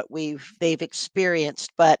of what they've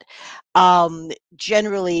experienced, but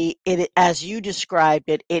generally, as you described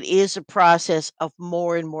it, it is a process of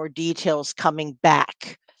more and more details coming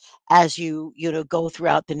back as go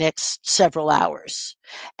throughout the next several hours.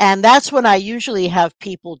 And that's when I usually have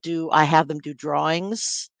people I have them do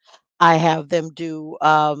drawings. I have them do,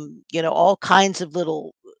 all kinds of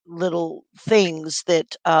little things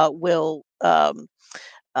that will uh,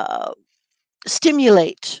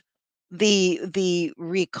 stimulate the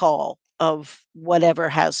recall of whatever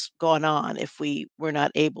has gone on if we were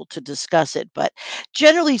not able to discuss it. But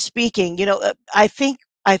generally speaking,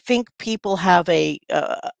 I think people have a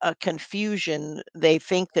confusion. They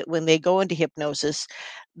think that when they go into hypnosis,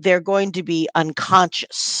 they're going to be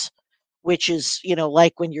unconscious, which is,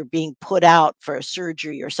 like when you're being put out for a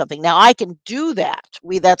surgery or something. Now, I can do that.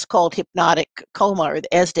 That's called hypnotic coma, or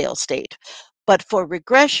the Esdale state. But for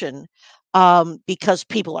regression, because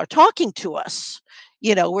people are talking to us,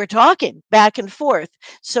 we're talking back and forth.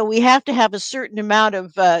 So we have to have a certain amount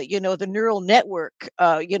of, the neural network,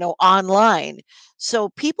 online. So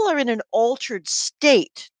people are in an altered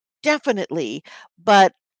state, definitely,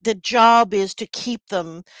 but the job is to keep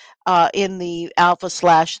them in the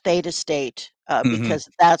alpha/theta state, Hmm. because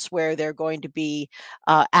that's where they're going to be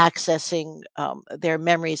accessing their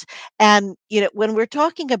memories. And when we're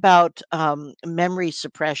talking about memory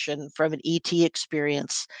suppression from an ET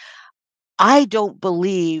experience, I don't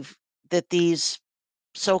believe that these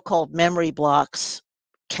so-called memory blocks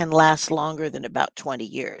can last longer than about 20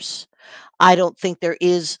 years. I don't think there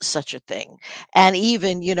is such a thing. And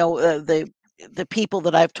even, the people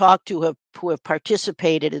that I've talked to who have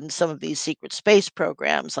participated in some of these secret space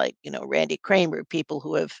programs, like, Randy Kramer, people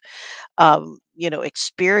who have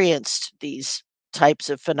experienced these types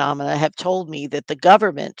of phenomena, have told me that the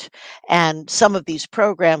government and some of these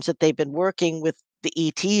programs that they've been working with the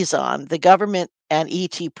ETs on, the government and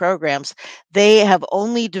ET programs, they have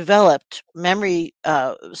only developed memory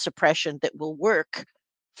suppression that will work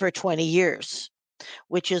for 20 years,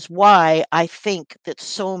 which is why I think that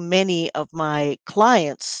so many of my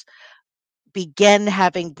clients begin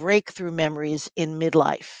having breakthrough memories in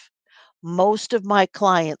midlife. Most of my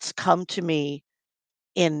clients come to me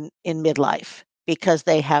in midlife because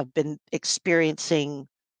they have been experiencing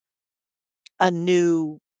a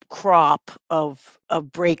new crop of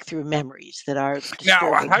breakthrough memories that are Now,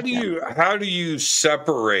 disturbing to them. how do you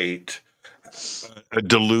separate a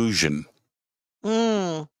delusion?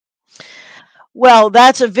 Mm. Well,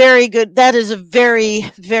 that is a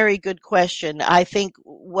very, very good question. I think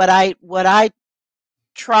what I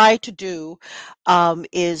try to do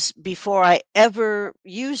is, before I ever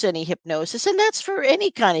use any hypnosis, and that's for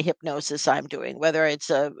any kind of hypnosis I'm doing, whether it's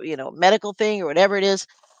a medical thing or whatever it is,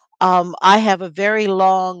 I have a very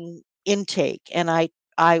long intake, and I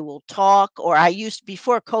will talk, or I used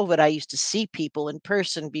before COVID, I used to see people in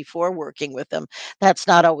person before working with them. That's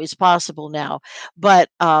not always possible now, but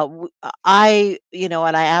and I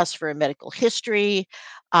ask for a medical history.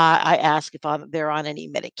 I ask if they're on any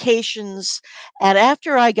medications, and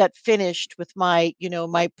after I got finished with my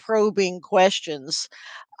probing questions,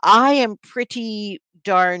 I am pretty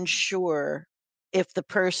darn sure if the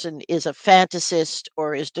person is a fantasist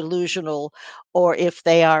or is delusional, or if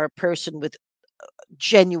they are a person with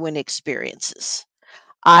genuine experiences.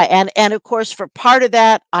 And of course, for part of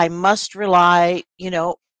that, I must rely,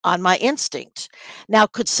 on my instinct. Now,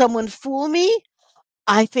 could someone fool me?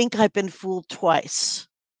 I think I've been fooled twice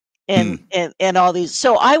Hmm. in all these.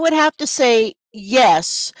 So I would have to say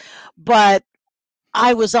yes, but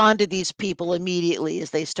I was onto these people immediately as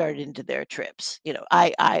they started into their trips.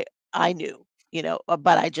 I knew,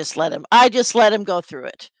 but I just let them go through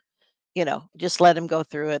it. Just let them go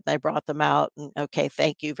through it. And I brought them out, and okay,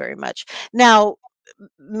 thank you very much. Now,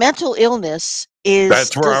 mental illness is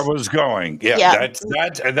That's where I does was going. Yeah, yeah.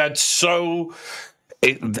 that's so.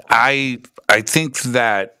 I think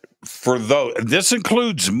that for those, this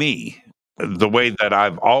includes me. The way that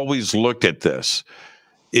I've always looked at this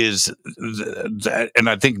is that, and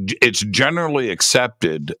I think it's generally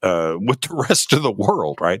accepted with the rest of the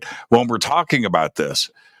world, right? When we're talking about this,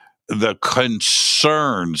 the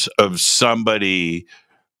concerns of somebody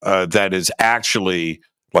that is actually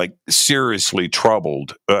like seriously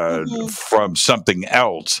troubled from something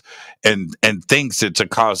else and thinks it's a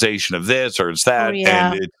causation of this or it's that,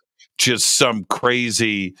 and it's just some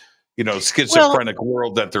crazy, schizophrenic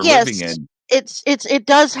world that they're living in. It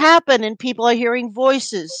does happen, and people are hearing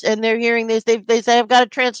voices, and they're hearing this. They say, I've got a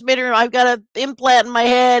transmitter, I've got an implant in my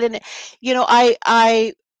head, and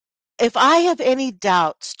if I have any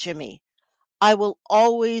doubts, Jimmy, I will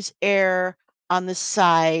always err on the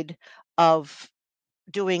side of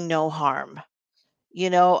doing no harm. We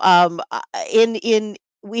have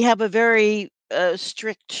a very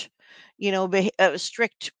strict,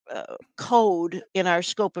 strict code in our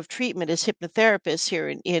scope of treatment as hypnotherapists here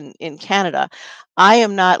in Canada. I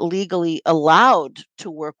am not legally allowed to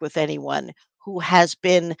work with anyone who has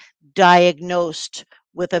been diagnosed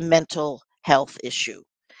with a mental health issue.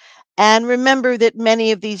 And remember that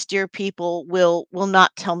many of these dear people will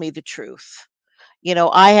not tell me the truth.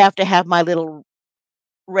 I have to have my little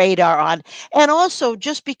radar on. And also,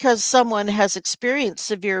 just because someone has experienced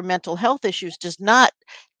severe mental health issues does not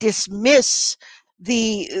dismiss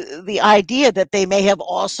the idea that they may have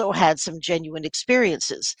also had some genuine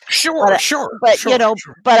experiences. But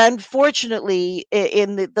unfortunately,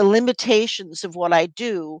 in the limitations of what I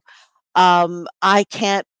do, I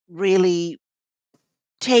can't really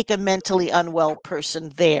take a mentally unwell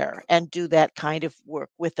person there and do that kind of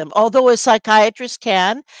work with them. Although a psychiatrist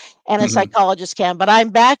can and a psychologist can, but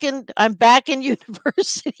I'm back in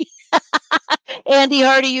university, Andy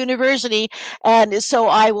Hardy University, and so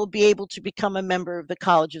I will be able to become a member of the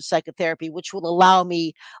College of Psychotherapy, which will allow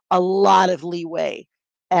me a lot of leeway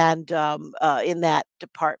and in that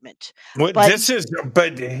department. This is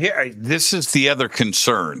the other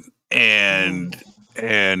concern, and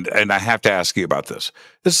I have to ask you about this.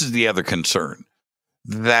 This is the other concern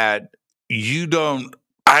that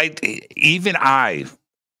I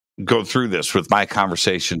go through this with my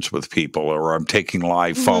conversations with people, or I'm taking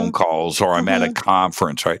live phone calls, or I'm at a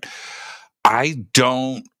conference, right? I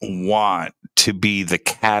don't want to be the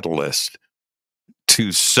catalyst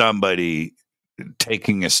to somebody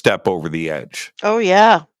taking a step over the edge. Oh,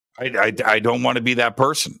 yeah. I don't want to be that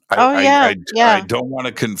person. I don't want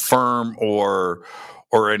to confirm or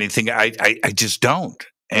anything. I just don't.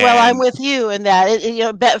 Well, I'm with you in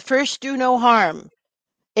that. First, do no harm.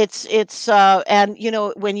 It's and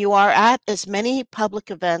when you are at as many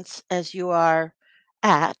public events as you are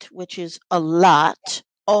at, which is a lot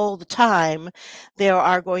all the time, there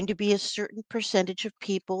are going to be a certain percentage of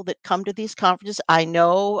people that come to these conferences. I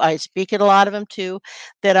know, I speak at a lot of them too,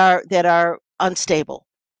 that are unstable.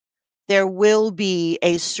 There will be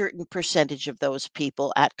a certain percentage of those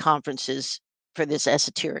people at conferences for this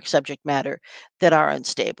esoteric subject matter that are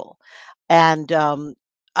unstable. And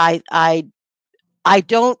I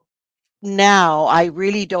don't now, I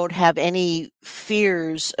really don't have any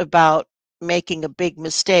fears about making a big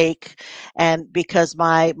mistake. And because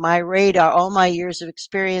my radar, all my years of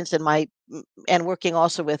experience and working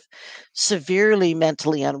also with severely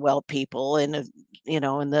mentally unwell people in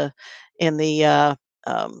the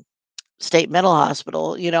state mental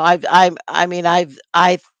hospital,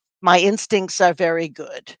 my instincts are very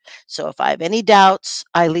good. So if I have any doubts,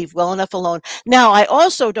 I leave well enough alone. Now, I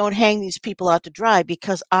also don't hang these people out to dry,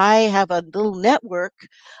 because I have a little network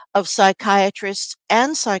of psychiatrists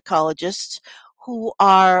and psychologists who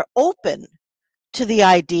are open to the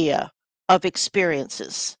idea of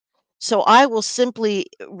experiences. So I will simply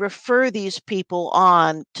refer these people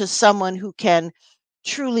on to someone who can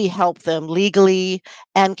truly help them legally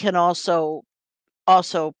and can also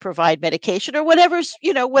provide medication or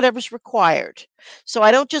whatever's required. So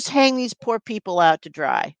I don't just hang these poor people out to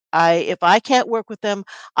dry. If I can't work with them,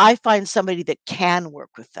 I find somebody that can work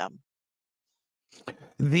with them.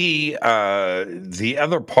 The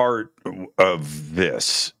other part of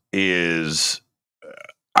this is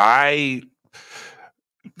I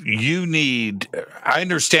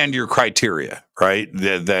understand your criteria, right?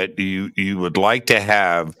 That you would like to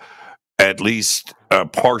have at least a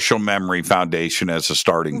partial memory foundation as a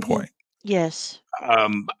starting point. Yes.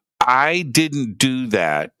 I didn't do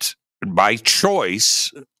that by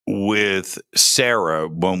choice with Sarah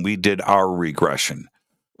when we did our regression.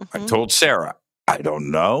 I told Sarah, I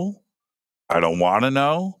don't know. I don't want to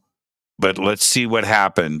know, but let's see what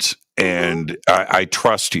happens. And I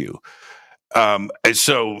trust you.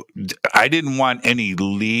 So I didn't want any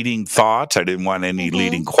leading thoughts. I didn't want any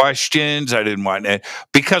leading questions. I didn't want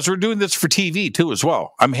because we're doing this for TV too as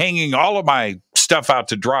well. I'm hanging all of my stuff out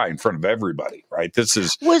to dry in front of everybody, right? This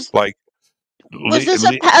is was this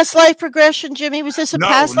a past life regression, Jimmy? Was this a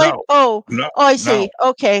past life? Oh, I see. No.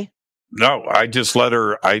 Okay. No, I just let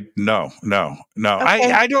her. No.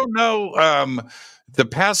 Okay. I don't know. The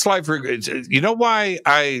past life. You know why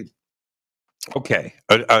Okay,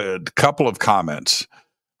 a couple of comments.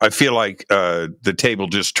 I feel like the table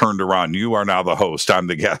just turned around. You are now the host. I'm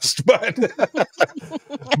the guest. But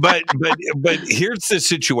but here's the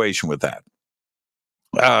situation with that.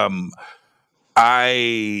 I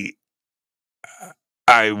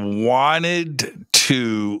wanted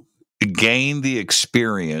to gain the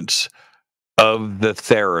experience of the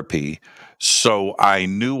therapy, so I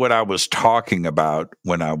knew what I was talking about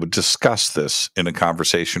when I would discuss this in a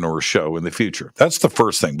conversation or a show in the future. That's the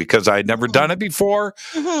first thing, because I had never done it before.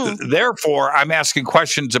 Therefore, I'm asking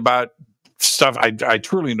questions about stuff I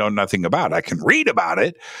truly know nothing about. I can read about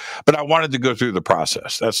it, but I wanted to go through the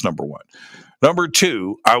process. That's number one. Number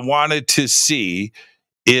two, I wanted to see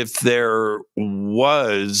if there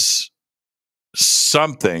was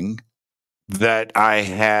something that I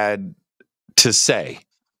had to say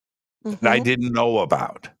that I didn't know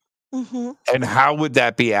about. And how would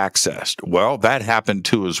that be accessed? Well, that happened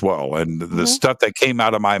too as well. And the stuff that came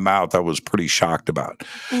out of my mouth, I was pretty shocked about.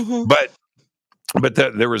 But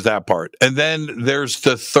there was that part. And then there's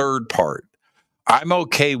the third part. I'm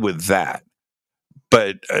okay with that.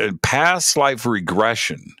 But past life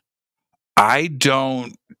regression, I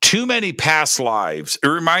don't, too many past lives. It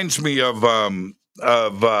reminds me of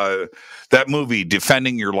that movie,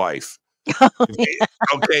 Defending Your Life.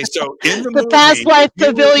 Okay, so in the movie, Past Life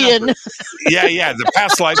Pavilion. The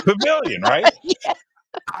Past Life Pavilion, right? Yeah.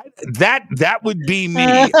 That would be me.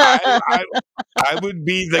 I would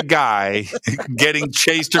be the guy getting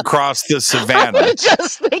chased across the savannah. I was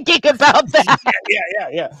just thinking about that.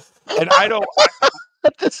 Yeah. And I don't.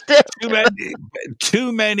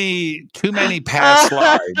 Too many past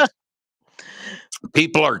lives.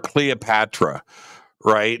 People are Cleopatra,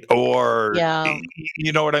 right? Or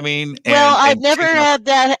you know what I mean? Well, I've never had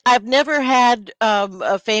that. I've never had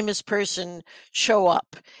a famous person show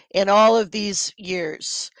up in all of these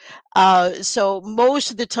years. So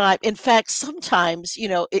most of the time, in fact, sometimes,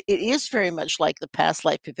 it is very much like the Past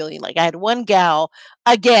Life Pavilion. Like I had one gal,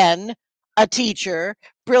 again, a teacher,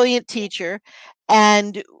 brilliant teacher,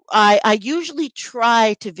 and I usually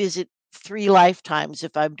try to visit 3 lifetimes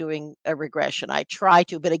if I'm doing a regression. I try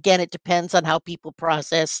to, but again, it depends on how people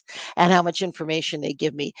process and how much information they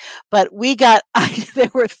give me. But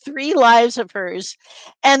there were 3 lives of hers,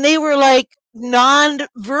 and they were like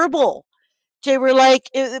non-verbal. They were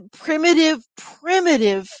like primitive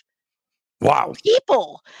wow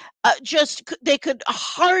people. They could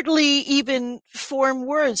hardly even form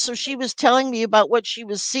words. So she was telling me about what she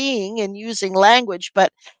was seeing and using language,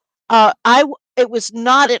 but it was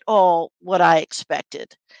not at all what I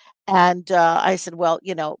expected. And I said, well,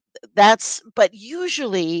 but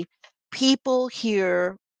usually people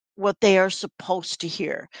hear what they are supposed to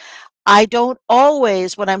hear. I don't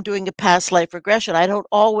always, when I'm doing a past life regression, I don't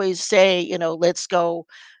always say, let's go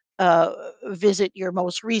uh, visit your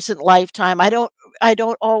most recent lifetime. I don't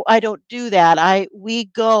do that. We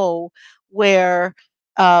go where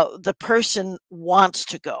the person wants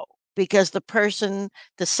to go, because the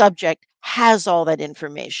subject has all that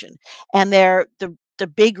information, and the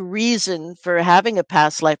big reason for having a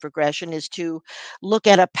past life regression is to look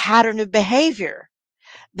at a pattern of behavior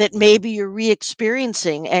that maybe you're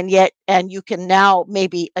re-experiencing, and you can now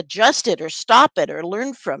maybe adjust it or stop it or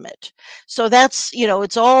learn from it. So that's,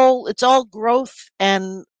 it's all growth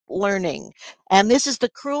and learning. And this is the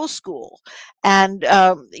cruel school. And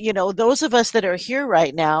those of us that are here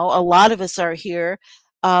right now, a lot of us are here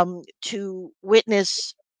to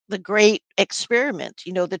witness the great experiment,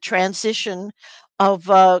 the transition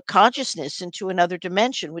of consciousness into another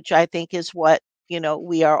dimension, which I think is what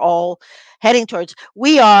we are all heading towards.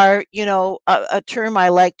 We are, a term I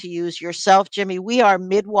like to use, yourself, Jimmy, we are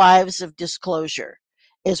midwives of disclosure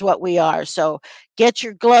is what we are. So get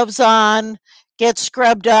your gloves on, get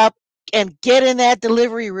scrubbed up, and get in that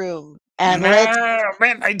delivery room. And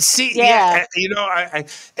man, I'd see. Yeah,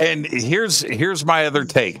 and here's my other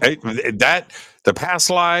take. That the past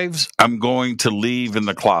lives, I'm going to leave in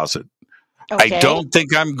the closet. Okay. I don't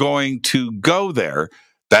think I'm going to go there.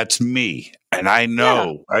 That's me. And I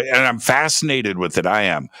know, and I'm fascinated with it. I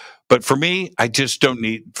am. But for me, I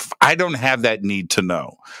don't have that need to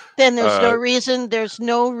know. Then there's no reason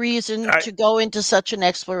to go into such an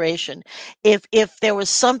exploration. If there was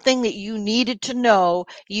something that you needed to know,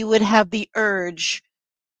 you would have the urge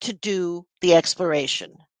to do the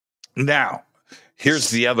exploration. Now, here's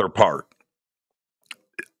the other part.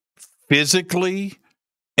 Physically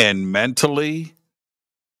and mentally,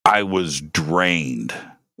 I was drained.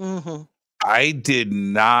 I did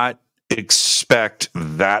not expect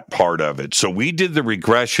that part of it. So we did the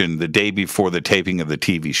regression the day before the taping of the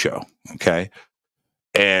TV show. Okay.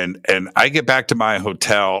 And I get back to my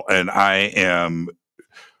hotel and I'm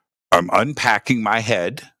unpacking my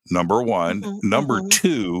head. Number one. Mm-hmm, Number mm-hmm.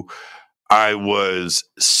 two, I was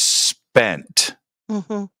spent.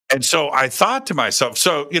 Mm-hmm. And so I thought to myself,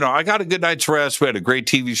 so, you know, I got a good night's rest. We had a great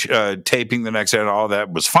TV taping the next day and all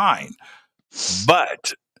that was fine.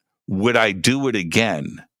 But would I do it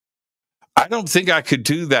again? I don't think I could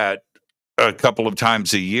do that a couple of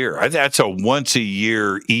times a year. That's a once a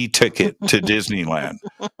year e-ticket to Disneyland.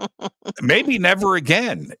 Maybe never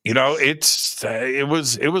again. You know, it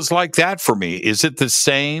was like that for me. Is it the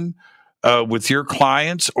same with your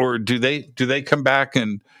clients, or do they come back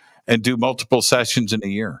and do multiple sessions in a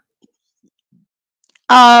year?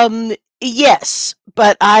 Yes,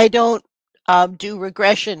 but I don't do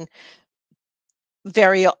regression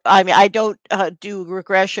I don't do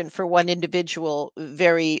regression for one individual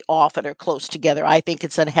very often or close together. I think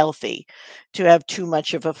it's unhealthy to have too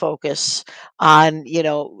much of a focus on, you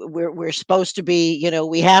know, we're supposed to be, you know,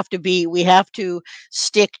 we have to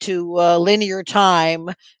stick to linear time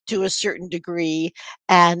to a certain degree.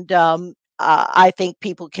 And I think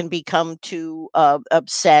people can become too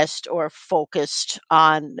obsessed or focused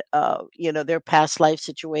on, you know, their past life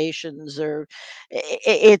situations, or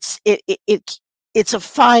it's a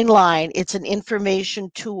fine line. It's an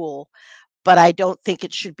information tool, but I don't think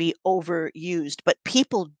it should be overused. But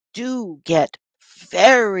people do get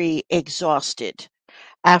very exhausted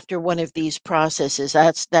after one of these processes.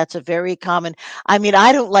 That's a very common. I mean,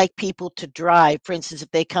 I don't like people to drive. For instance,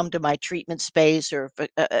 if they come to my treatment space, or if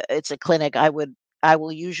it's a clinic, I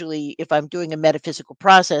will usually, if I'm doing a metaphysical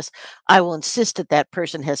process, I will insist that that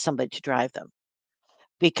person has somebody to drive them,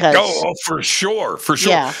 because For sure.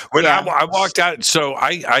 yeah, When yeah. I walked out, so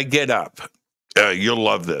I get up. You'll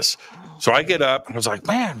love this. So I get up and I was like,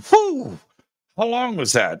 man, whoo, how long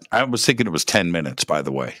was that? I was thinking it was 10 minutes, by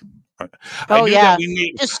the way. Oh yeah,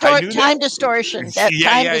 time distortion.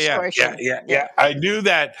 Distortion. Yeah. I knew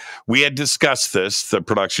that we had discussed this, the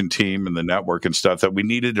production team and the network and stuff, that we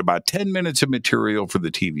needed about 10 minutes of material for the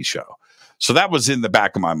TV show. So that was in the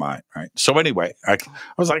back of my mind, right? So anyway, I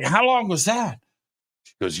was like, how long was that?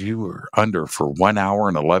 She goes, you were under for 1 hour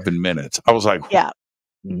and 11 minutes. I was like, yeah,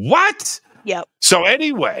 what? Yep. So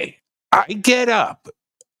anyway, I get up.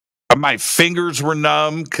 My fingers were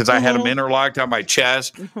numb because I had them interlocked on my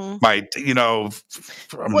chest. My, you know,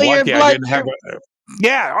 I'm lucky I didn't have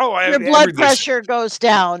your blood pressure goes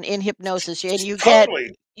down in hypnosis, and you get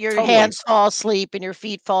your hands fall asleep and your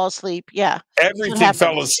feet fall asleep. Yeah, everything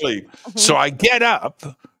fell asleep. So I get up,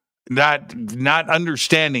 not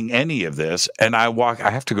understanding any of this, and I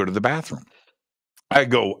have to go to the bathroom. I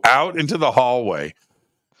go out into the hallway,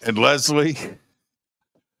 and Lesley,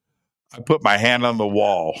 I put my hand on the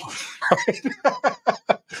wall.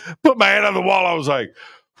 Put my hand on the wall. I was like,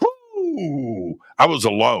 whoo. I was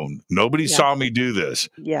alone. Nobody saw me do this.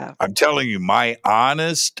 Yeah. I'm telling you, my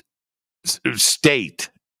honest state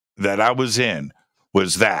that I was in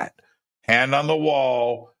was that. Hand on the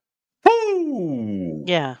wall. Whoo.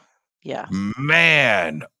 Yeah. Yeah.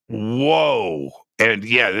 Man. Whoa. And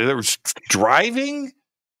yeah, there was driving.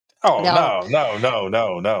 Oh, no.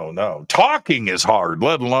 Talking is hard,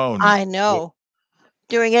 let alone. I know.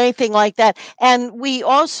 Doing anything like that. And we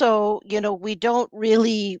also, you know, we don't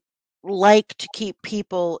really like to keep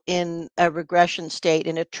people in a regression state,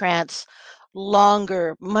 in a trance,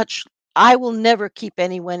 longer, I will never keep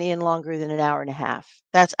anyone in longer than an hour and a half.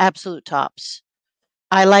 That's absolute tops.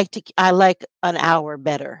 I like an hour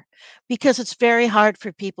better, because it's very hard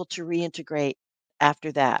for people to reintegrate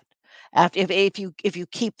after that. If you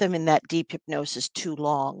keep them in that deep hypnosis too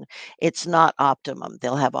long, it's not optimum.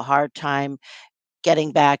 They'll have a hard time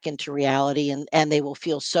getting back into reality, and they will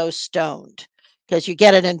feel so stoned, because you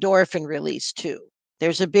get an endorphin release too.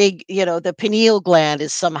 There's a big, you know, the pineal gland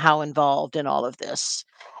is somehow involved in all of this.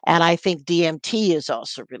 And I think DMT is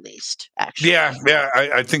also released, actually. Yeah,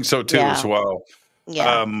 I think so too as well.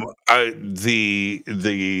 Yeah.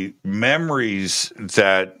 The memories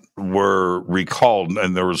that were recalled,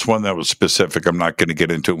 and there was one that was specific. I'm not going to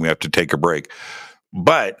get into it. We have to take a break.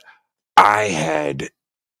 But I had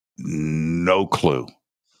no clue.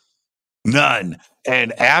 None.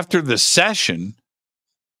 And after the session,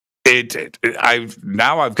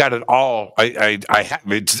 I've got it all. I have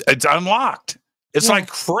it's unlocked. It's like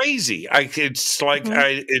crazy. And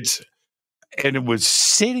it was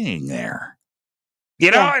sitting there.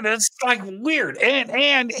 You know, and it's like weird.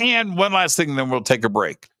 And one last thing, and then we'll take a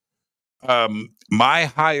break. My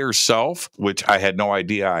higher self, which I had no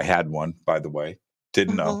idea I had one, by the way,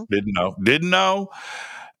 didn't know.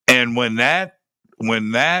 And when that, I'm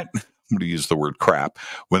going to use the word crap,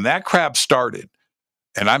 when that crap started,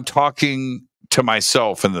 and I'm talking to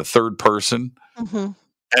myself in the third person, Mm-hmm.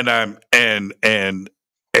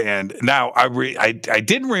 and now I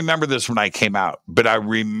didn't remember this when I came out, but I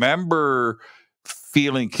remember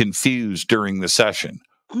feeling confused during the session.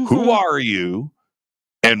 Who Mm-hmm. are you?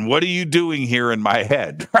 And what are you doing here in my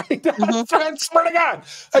head? Right? Mm-hmm. I swear to God.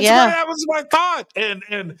 Yeah. That was my thought.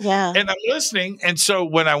 And Yeah. I'm listening. And so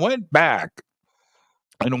when I went back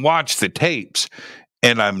and watched the tapes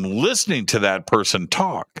and I'm listening to that person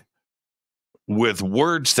talk with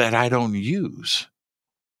words that I don't use,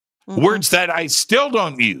 Mm-hmm. words that I still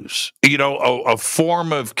don't use, a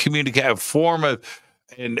form of communication, a form of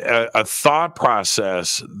and a thought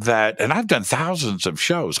process and I've done thousands of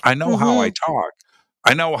shows. I know how I talk.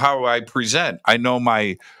 I know how I present. I know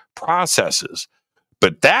my processes.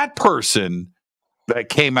 But that person that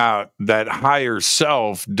came out, that higher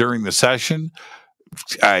self during the session,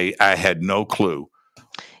 I had no clue.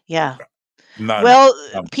 Yeah. None. Well,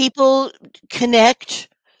 people connect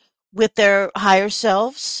with their higher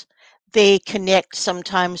selves. They connect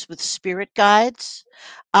sometimes with spirit guides.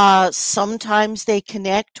 Sometimes they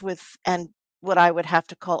connect with what I would have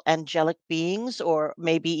to call angelic beings, or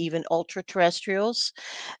maybe even ultra-terrestrials.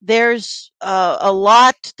 There's a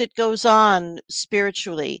lot that goes on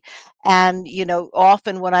spiritually, and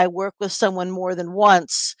often when I work with someone more than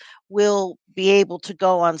once, we'll be able to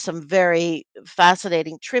go on some very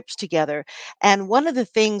fascinating trips together. And one of the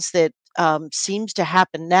things that seems to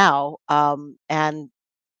happen now, and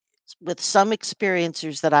with some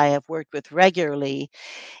experiencers that I have worked with regularly,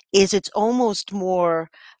 is it's almost more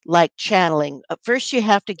like channeling. First, you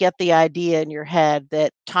have to get the idea in your head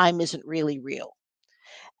that time isn't really real,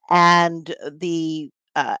 and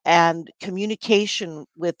and communication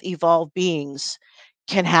with evolved beings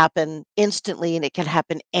can happen instantly, and it can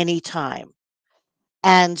happen anytime.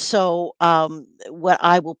 And so, what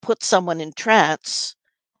I will put someone in trance,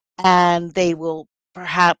 and they will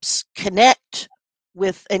perhaps connect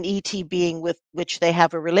with an ET being with which they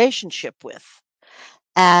have a relationship with.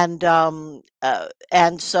 And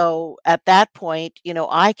so at that point,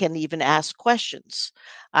 I can even ask questions.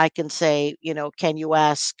 I can say, can you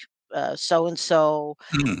ask so and so,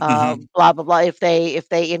 Mm-hmm. blah blah blah, if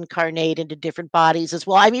they incarnate into different bodies as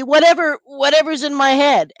well. I mean, whatever's in my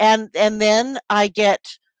head, and then I get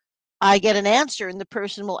an answer, and the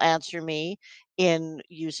person will answer me in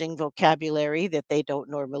using vocabulary that they don't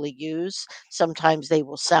normally use. Sometimes they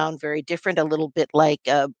will sound very different, a little bit like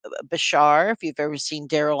Bashar. If you've ever seen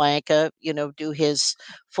Daryl Anka, do his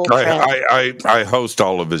full trance. I host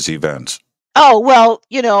all of his events. Oh well,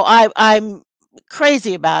 I'm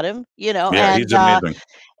crazy about him, Yeah, he's amazing.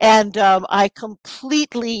 I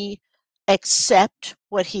completely accept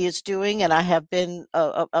what he is doing, and I have been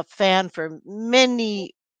a fan for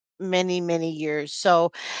many, many, many years.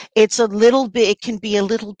 So it can be a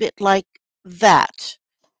little bit like that.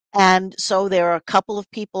 And so there are a couple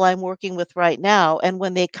of people I'm working with right now, and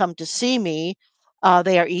when they come to see me,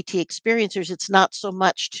 they are ET experiencers. It's not so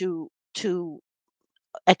much to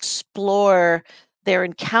explore their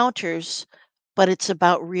encounters, but it's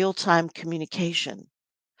about real-time communication.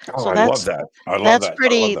 Oh, So I love that. I love that's that. I love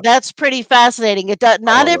pretty that. that's pretty fascinating. It does I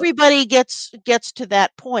not love that. everybody gets to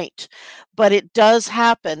that point, but it does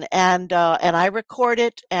happen, and I record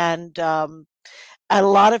it, and a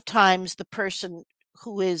lot of times the person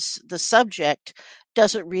who is the subject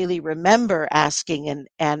doesn't really remember asking and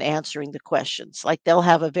answering the questions. Like they'll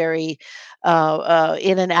have a very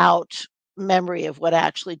in and out memory of what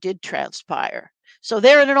actually did transpire. So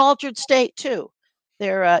they're in an altered state too.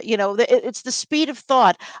 They're, it's the speed of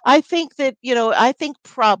thought. I think there's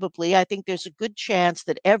a good chance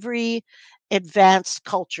that every advanced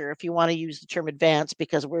culture, if you want to use the term advanced,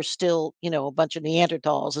 because we're still, a bunch of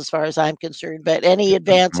Neanderthals as far as I'm concerned, but We are.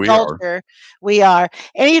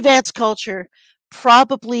 any advanced culture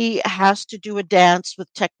probably has to do a dance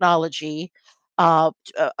with technology,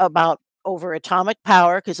 about over atomic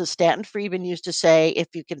power, because as Stanton Friedman used to say, if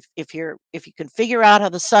you can figure out how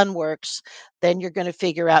the sun works, then you're going to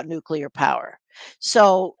figure out nuclear power.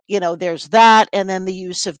 So, there's that, and then the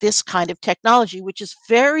use of this kind of technology, which is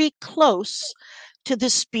very close to the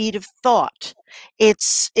speed of thought.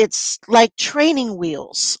 It's like training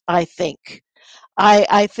wheels, I think.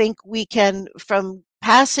 I think we can, from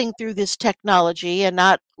passing through this technology and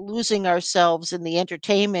not losing ourselves in the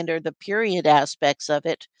entertainment or the period aspects of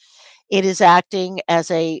it, it is acting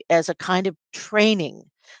as a kind of training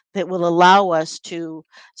that will allow us to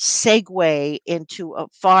segue into a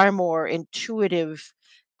far more intuitive,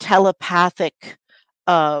 telepathic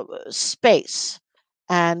space.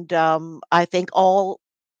 And I think all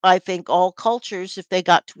I think all cultures, if they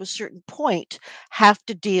got to a certain point, have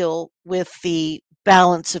to deal with the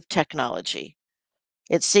balance of technology.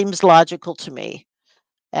 It seems logical to me.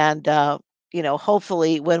 And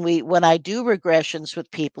hopefully when I do regressions with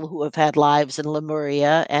people who have had lives in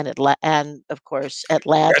Lemuria and and of course That's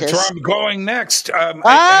where Atlantis. I'm going next.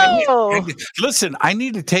 Oh, Listen, I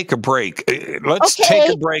need to take a break. Let's take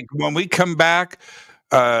okay. a break. When we come back,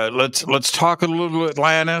 let's talk a little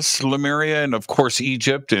Atlantis, Lemuria, and of course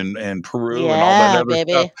Egypt and Peru and all that Yeah, other stuff.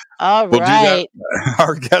 baby. All We'll do that. right.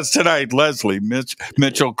 Our guest tonight, Lesley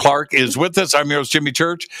Mitchell-Clarke, is with us. I'm your host, Jimmy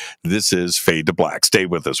Church. This is Fade to Black. Stay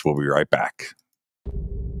with us. We'll be right back.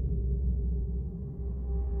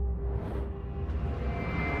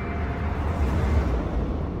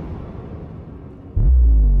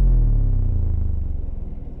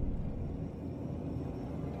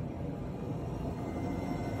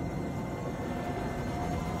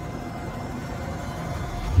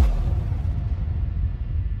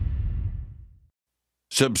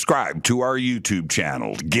 Subscribe to our YouTube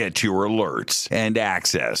channel to get your alerts and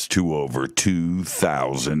access to over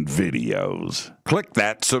 2,000 videos. Click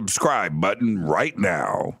that subscribe button right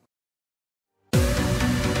now.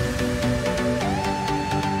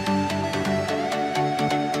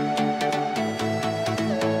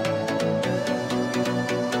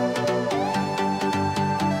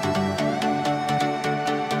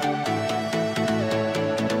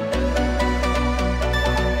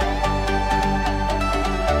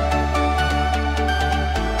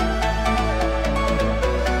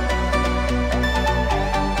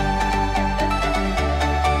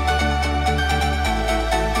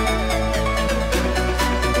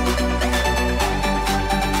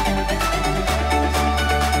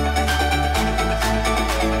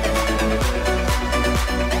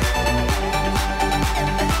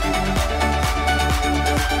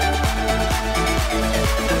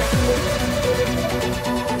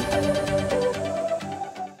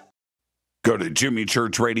 Go to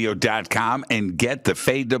jimmychurchradio.com and get the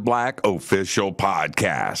Fade to Black official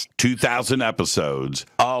podcast. 2,000 episodes,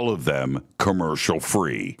 all of them commercial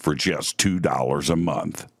free for just $2 a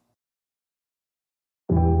month.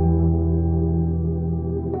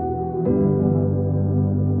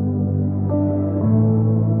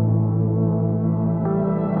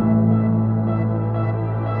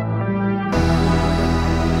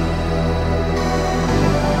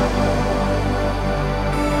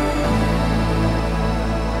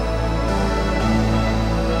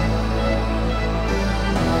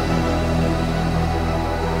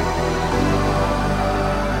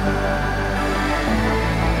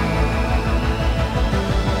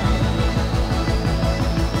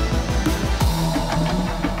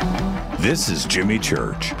 This is Jimmy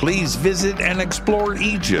Church. Please visit and explore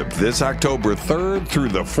Egypt this October 3rd through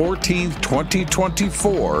the 14th,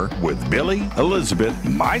 2024 with Billy, Elizabeth,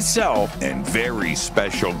 myself, and very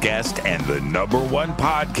special guest and the #1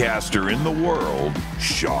 podcaster in the world,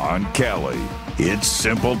 Sean Kelly. It's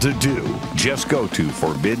simple to do. Just go to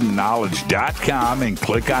forbiddenknowledge.com and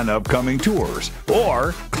click on upcoming tours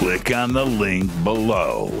or click on the link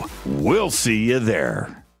below. We'll see you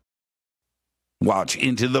there. Watch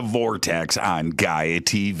Into the Vortex on Gaia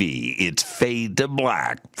TV. It's Fade to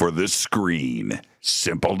Black for the screen.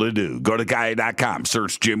 Simple to do. Go to Gaia.com,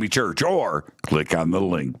 search Jimmy Church, or click on the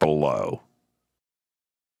link below.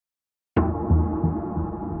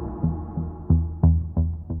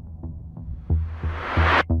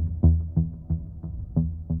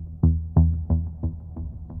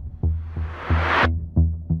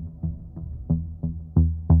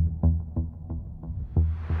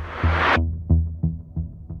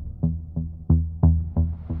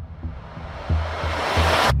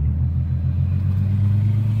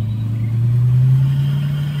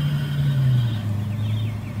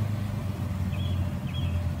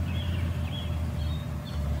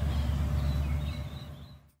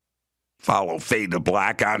 Follow Fade to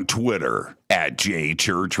Black on Twitter at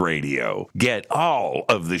JChurchRadio. Get all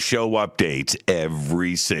of the show updates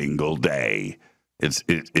every single day.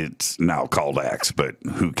 It's now called X, but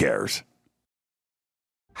who cares?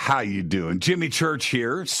 How you doing? Jimmy Church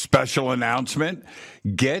here. Special announcement.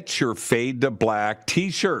 Get your Fade to Black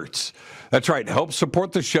t-shirts. That's right. Help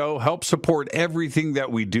support the show. Help support everything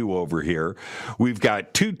that we do over here. We've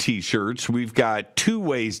got 2 t-shirts. We've got 2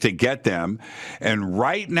 ways to get them. And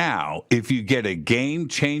right now, if you get a Game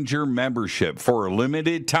Changer membership for a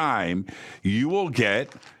limited time, you will get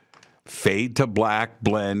Fade to Black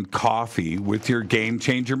Blend coffee with your Game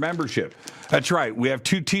Changer membership. That's right. We have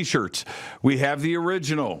 2 t-shirts. We have the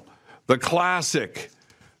original, the classic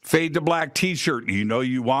Fade to Black t-shirt. You know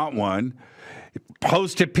you want one.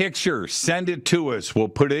 Post a picture, send it to us. We'll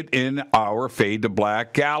put it in our Fade to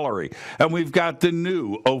Black gallery. And we've got the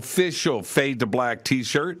new official Fade to Black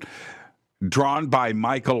t-shirt drawn by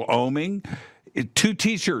Michael Oming. 2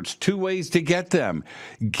 t-shirts, 2 ways to get them.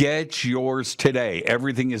 Get yours today.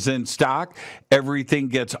 Everything is in stock. Everything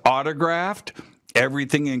gets autographed.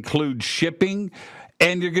 Everything includes shipping.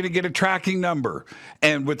 And you're going to get a tracking number.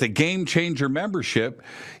 And with a Game Changer membership,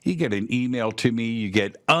 you get an email to me. You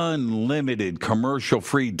get unlimited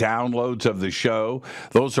commercial-free downloads of the show.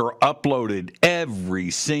 Those are uploaded every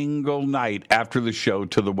single night after the show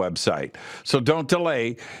to the website. So don't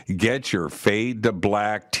delay. Get your Fade to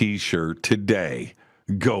Black t-shirt today.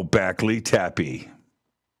 Go Backley Tappy.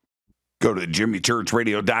 Go to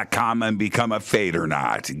jimmychurchradio.com and become a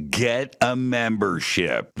Fadernaut. Get a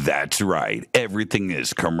membership. That's right. Everything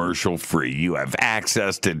is commercial free. You have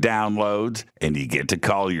access to downloads, and you get to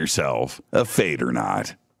call yourself a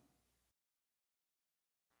Fadernaut.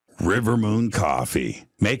 River Moon Coffee,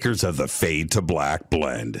 makers of the Fade to Black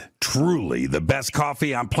blend. Truly the best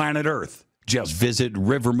coffee on planet Earth. Just visit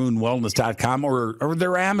rivermoonwellness.com or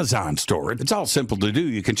their Amazon store. It's all simple to do.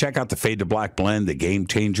 You can check out the Fade to Black blend, the Game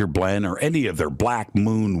Changer blend, or any of their Black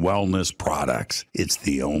Moon Wellness products. It's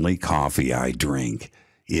the only coffee I drink.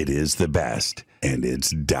 It is the best, and it's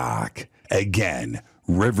Doc. Again,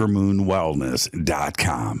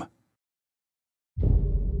 rivermoonwellness.com.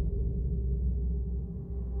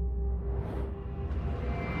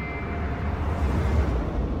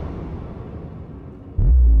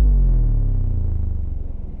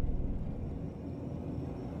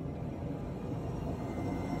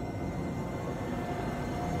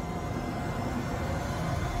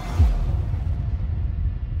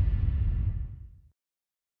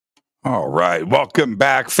 All right. Welcome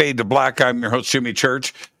back. Fade to Black. I'm your host, Jimmy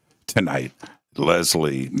Church. Tonight,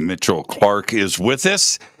 Lesley Mitchell-Clarke is with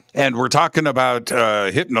us, and we're talking about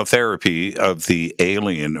hypnotherapy of the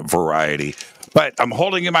alien variety. But I'm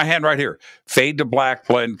holding in my hand right here, Fade to Black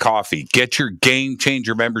Blend Coffee. Get your Game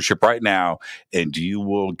Changer membership right now, and you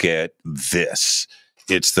will get this.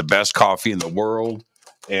 It's the best coffee in the world.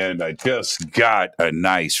 And I just got a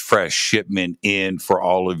nice, fresh shipment in for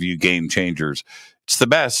all of you Game Changers. It's the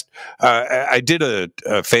best. I did a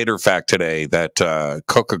fader fact today that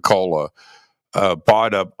Coca-Cola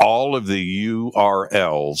bought up all of the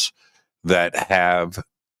URLs that have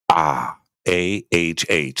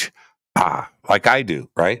AHH, like I do,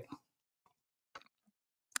 right?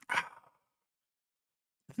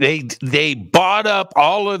 They bought up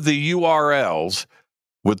all of the URLs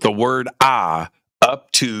with the word up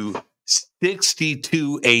to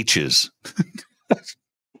 62 H's.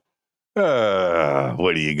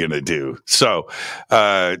 What are you going to do? So,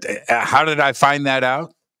 how did I find that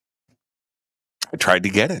out? I tried to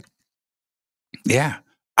get it. Yeah.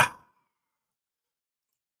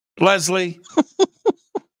 Lesley,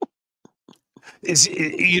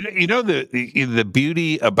 you know the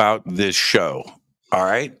beauty about this show, all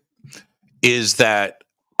right, is that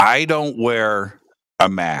I don't wear a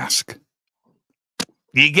mask.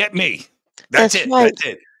 You get me? That's it. Right. That's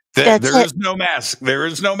it. There is no mask. There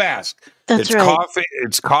is no mask. That's it's right. Coffee.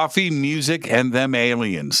 It's coffee, music, and them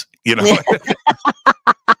aliens. You know,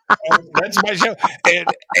 that's my show.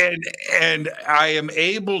 And I am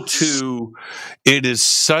able to. It is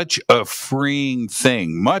such a freeing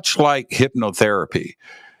thing, much like hypnotherapy,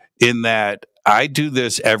 in that I do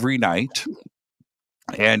this every night,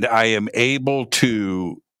 and I am able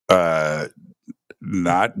to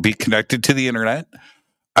not be connected to the internet.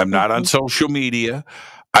 I'm not on social media.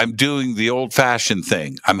 I'm doing the old-fashioned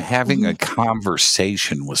thing. I'm having a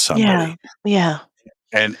conversation with somebody. Yeah.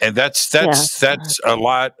 And that's a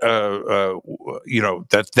lot.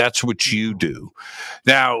 That's what you do.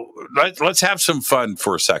 Now let's have some fun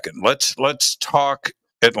for a second. Let's talk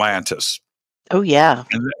Atlantis. Oh yeah.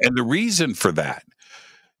 And the reason for that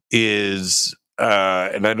is,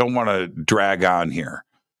 and I don't want to drag on here,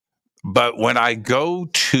 but when I go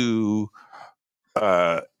to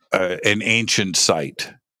an ancient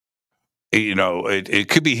site. You know, it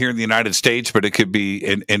could be here in the United States, but it could be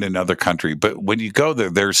in another country. But when you go there,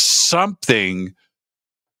 there's a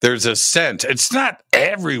sense. It's not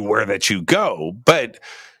everywhere that you go, but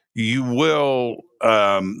you will.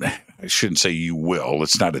 I shouldn't say you will.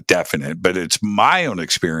 It's not a definite, but it's my own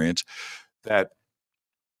experience that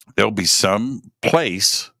there'll be some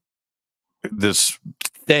place, this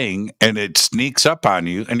thing, and it sneaks up on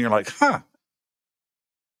you, and you're like, I've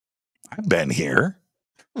been here.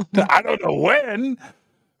 I don't know when,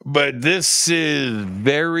 but this is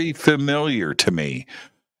very familiar to me,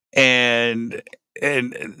 and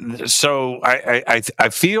so I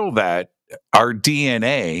feel that our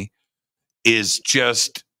DNA is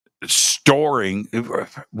just storing.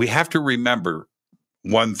 We have to remember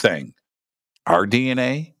one thing. Our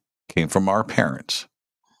DNA came from our parents.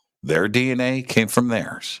 Their DNA came from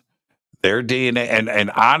theirs. Their DNA,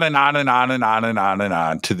 and on and on and on and on and on and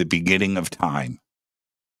on to the beginning of time.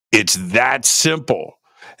 It's that simple.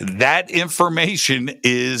 That information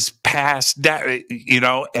is passed down,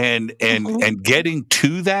 and getting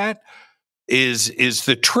to that is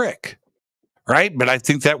the trick, right? But I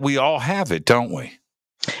think that we all have it, don't we?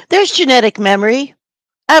 There's genetic memory.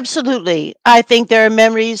 Absolutely. I think there are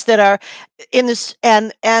memories that are in this,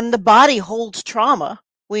 and the body holds trauma.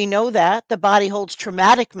 We know that the body holds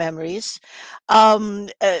traumatic memories.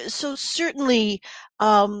 So certainly,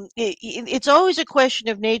 it's always a question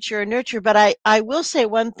of nature and nurture. But I will say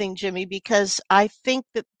one thing, Jimmy, because I think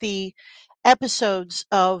that the episodes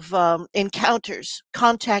of encounters,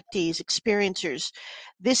 contactees, experiencers,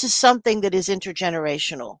 this is something that is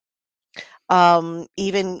intergenerational.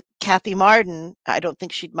 Even Kathy Martin, I don't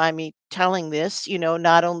think she'd mind me telling this,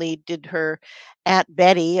 not only did her Aunt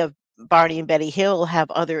Betty of Barney and Betty Hill have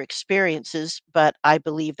other experiences, but I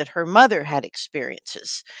believe that her mother had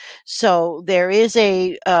experiences. So there is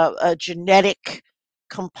a genetic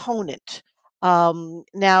component.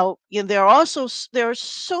 Now, there are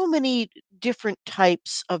so many different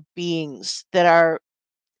types of beings that are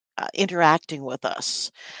interacting with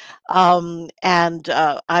us. And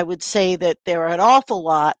I would say that there are an awful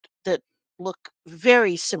lot that look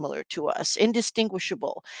very similar to us,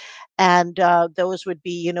 indistinguishable. And those would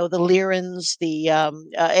be, the Lyrans,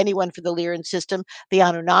 anyone for the Lyran system. The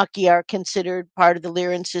Anunnaki are considered part of the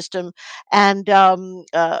Lyran system. And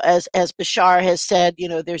as Bashar has said,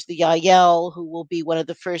 there's the Yael, who will be one of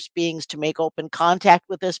the first beings to make open contact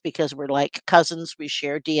with us because we're like cousins, we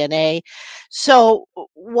share DNA. So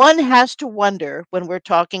one has to wonder when we're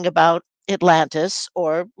talking about Atlantis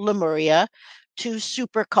or Lemuria, two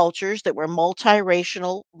supercultures that were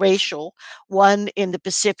racial, one in the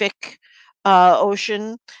Pacific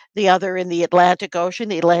Ocean, the other in the Atlantic Ocean.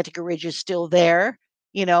 The Atlantic Ridge is still there.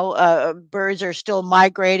 Birds are still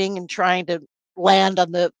migrating and trying to land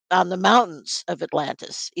on the mountains of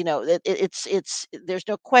Atlantis. It's there's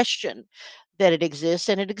no question that it exists,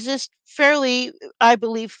 and it exists fairly, I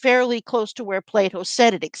believe, fairly close to where Plato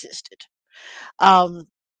said it existed. But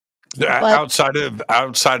outside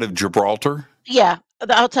of Gibraltar. yeah,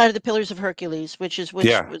 the outside of the Pillars of Hercules, which was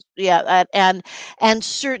and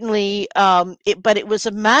certainly, but it was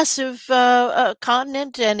a massive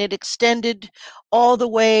continent, and it extended all the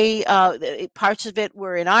way. Parts of it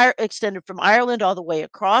were extended from Ireland all the way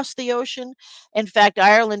across the ocean. In fact,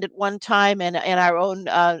 Ireland at one time, and our own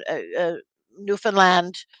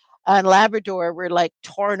Newfoundland and Labrador were like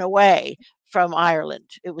torn away from Ireland.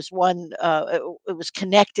 It was it was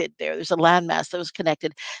connected there. There's a landmass that was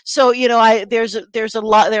connected. So, there's a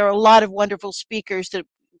lot, there are a lot of wonderful speakers that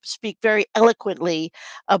speak very eloquently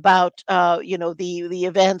about, the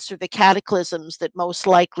events or the cataclysms that most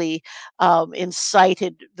likely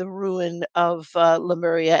incited the ruin of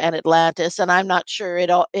Lemuria and Atlantis. And I'm not sure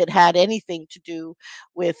it had anything to do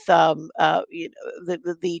with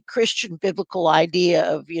the Christian biblical idea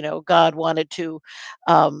of, God wanted to,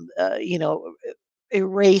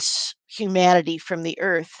 erase humanity from the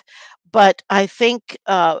earth. But I think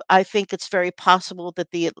it's very possible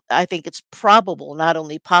I think it's probable, not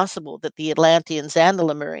only possible, that the Atlanteans and the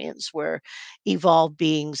Lemurians were evolved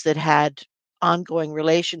beings that had ongoing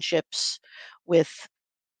relationships with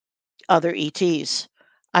other ETs.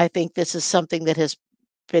 I think this is something that has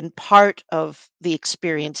been part of the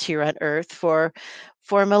experience here on Earth for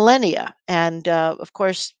millennia. And of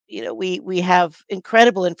course, we have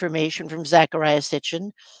incredible information from Zecharia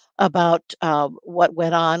Sitchin about what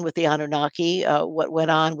went on with the Anunnaki, what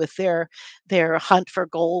went on with their hunt for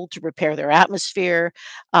gold to repair their atmosphere,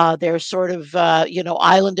 their sort of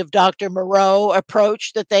island of Dr. Moreau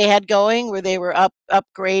approach that they had going, where they were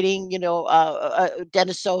upgrading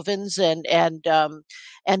Denisovans and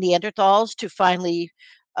Neanderthals to finally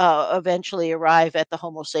eventually arrive at the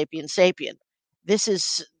Homo sapiens sapien. This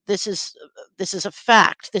is a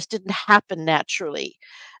fact. This didn't happen naturally.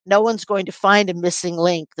 No one's going to find a missing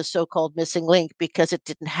link, the so-called missing link, because it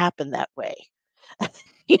didn't happen that way.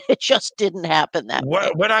 It just didn't happen that way.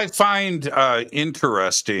 What I find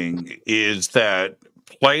interesting is that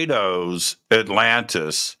Plato's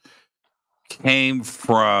Atlantis came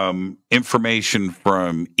from information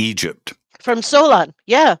from Egypt. From Solon,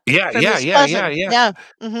 yeah. Yeah.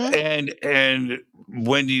 Mm-hmm. And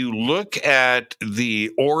when you look at the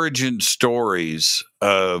origin stories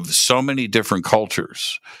of so many different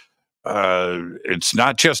cultures, it's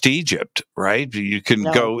not just Egypt, right? You can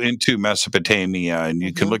No. go into Mesopotamia and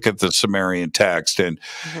you can look at the Sumerian text, and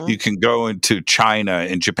you can go into China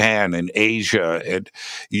and Japan and Asia, and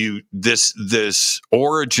this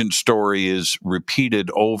origin story is repeated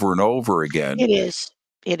over and over again. It is.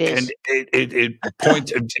 It is. And it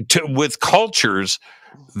points to with cultures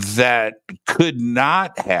that could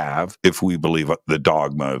not have, if we believe the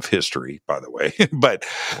dogma of history, by the way, but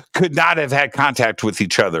could not have had contact with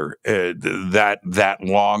each other that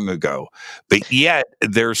long ago. But yet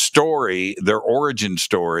their story, their origin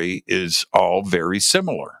story, is all very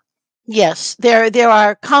similar. Yes, there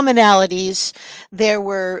are commonalities. There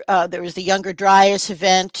was the Younger Dryas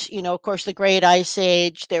event, of course, the Great Ice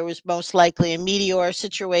Age. There was most likely a meteor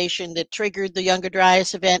situation that triggered the Younger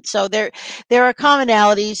Dryas event. So there are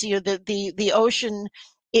commonalities. The ocean,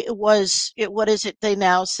 what is it they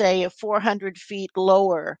now say, 400 feet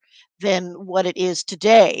lower than what it is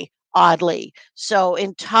today, oddly. So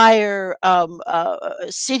entire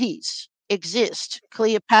cities exist.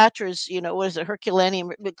 Cleopatra's, what is it,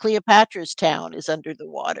 Herculaneum, Cleopatra's town is under the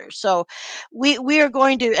water. So we are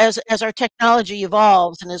going to, as our technology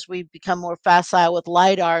evolves and as we become more facile with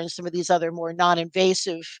LIDAR and some of these other more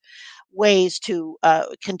non-invasive ways to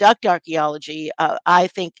conduct archaeology, I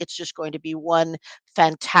think it's just going to be one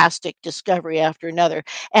fantastic discovery after another.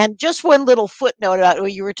 And just one little footnote about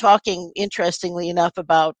what you were talking, interestingly enough,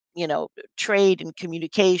 about trade and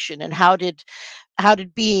communication, and how did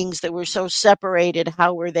beings that were so separated,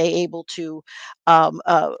 how were they able to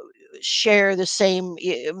share the same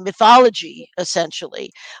mythology,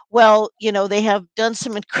 essentially? Well, they have done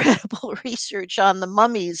some incredible research on the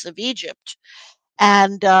mummies of Egypt,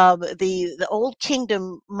 and the Old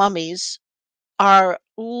Kingdom mummies are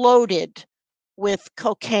loaded with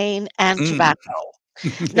cocaine and tobacco.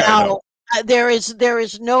 Now, there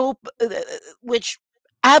is no, which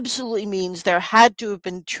absolutely means there had to have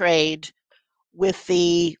been trade with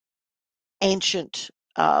the ancient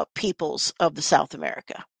peoples of the South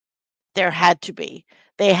America. There had to be.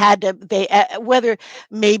 They had to. Whether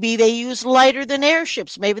maybe they use lighter than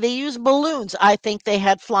airships, maybe they use balloons. I think they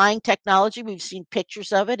had flying technology. We've seen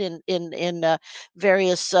pictures of it in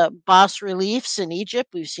various bas reliefs in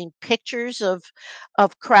Egypt. We've seen pictures of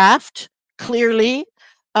craft clearly.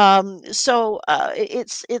 So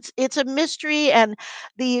it's a mystery, and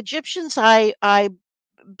the Egyptians, I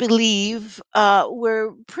believe,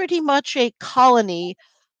 were pretty much a colony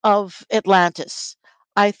of Atlantis.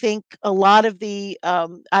 I think a lot of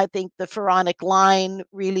I think the pharaonic line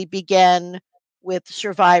really began with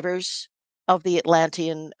survivors of the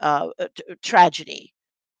Atlantean tragedy.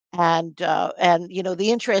 And the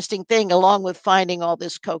interesting thing, along with finding all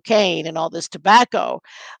this cocaine and all this tobacco,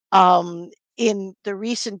 in the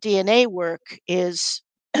recent DNA work is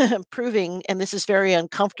proving, and this is very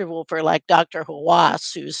uncomfortable for like Dr.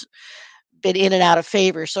 Hawass, who's been in and out of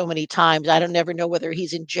favor so many times. I don't never know whether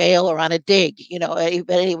he's in jail or on a dig, but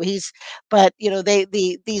anyway, these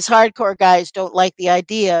hardcore guys don't like the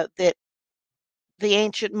idea that the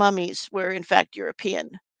ancient mummies were in fact European.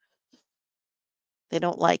 They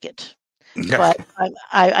don't like it. But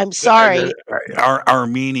I'm sorry.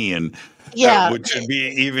 Armenian, which would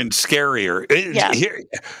be even scarier.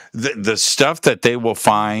 The stuff that they will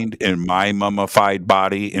find in my mummified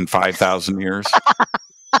body in 5,000 years,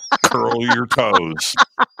 curl your toes.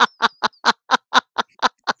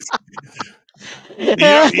 You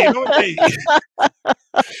know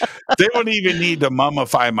they don't even need to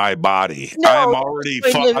mummify my body. No, I'm already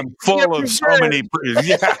I'm full of so many.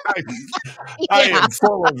 I am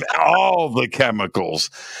full of all the chemicals.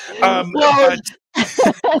 But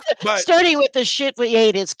starting with the shit we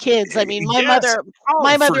ate as kids. I mean, my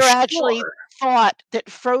mother actually thought that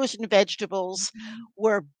frozen vegetables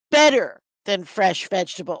were better than fresh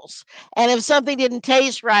vegetables, and if something didn't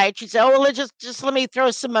taste right, she'd say, "Oh, well, just let me throw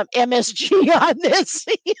some MSG on this."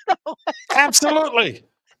 Absolutely.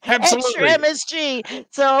 Extra MSG.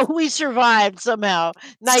 So we survived somehow.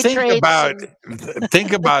 Nitrates.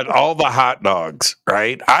 Think about all the hot dogs,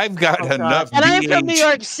 right? I've got enough. And I'm from New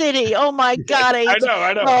York City. Oh my God. I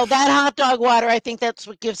know. Well, that hot dog water, I think that's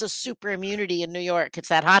what gives us super immunity in New York. It's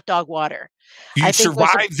that hot dog water. You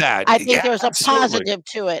survive that. I think there's a positive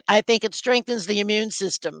to it. I think it strengthens the immune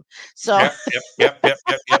system. So Yep.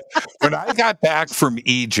 When I got back from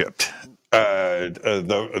Egypt,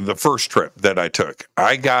 the first trip that I took,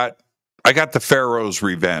 I got the Pharaoh's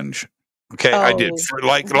revenge. Okay, I did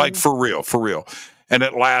for real, and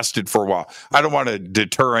it lasted for a while. I don't want to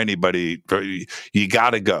deter anybody. You got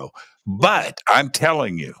to go, but I'm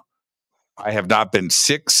telling you, I have not been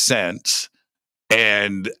sick since,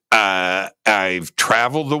 And I've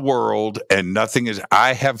traveled the world, and nothing is.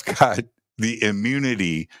 I have got the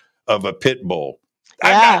immunity of a pit bull.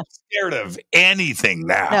 I'm not scared of anything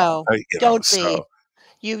now. No, don't be. So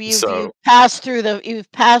You've passed through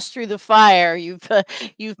the fire.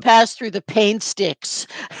 You've passed through the pain sticks.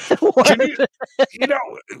 the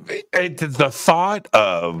thought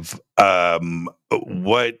of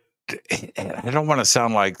what, I don't want to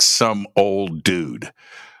sound like some old dude,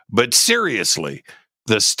 but seriously,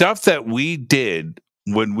 the stuff that we did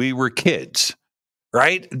when we were kids,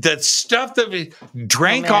 right? That stuff that we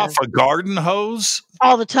drank off a garden hose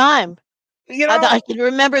all the time. I can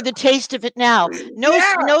remember the taste of it now.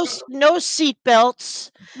 No seat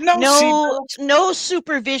belts. No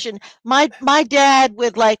supervision. My dad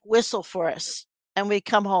would like whistle for us, and we'd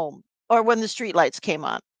come home, or when the street lights came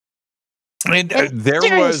on. And there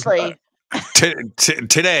seriously. was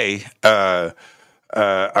today. I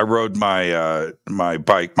rode my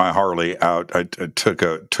bike, my Harley, out. I took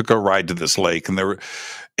a ride to this lake, and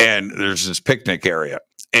there's this picnic area.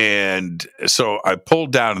 And so I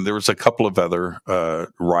pulled down, and there was a couple of other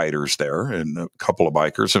riders there, and a couple of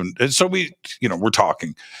bikers, and so we're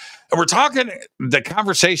talking, and we're talking. The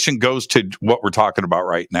conversation goes to what we're talking about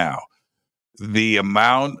right now: the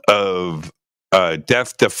amount of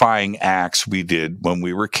death-defying acts we did when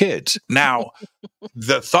we were kids. Now,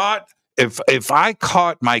 the thought, if I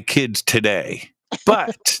caught my kids today,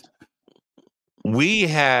 but we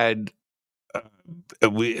had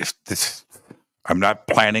I'm not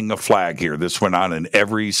planting a flag here. This went on in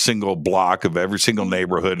every single block of every single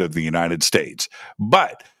neighborhood of the United States.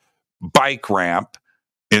 But bike ramp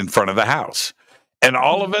in front of the house. And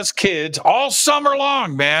all of us kids, all summer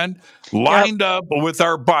long, man, lined up with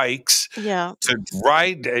our bikes to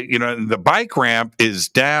ride. The bike ramp is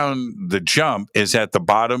down, the jump is at the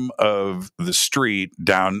bottom of the street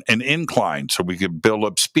down an incline so we could build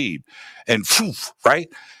up speed. And right?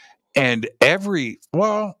 And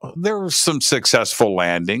there were some successful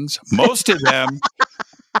landings. Most of them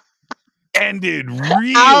ended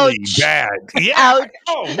really bad. Yeah. Ouch.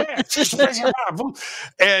 Oh man.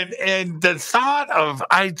 And the thought of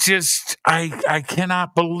I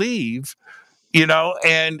cannot believe,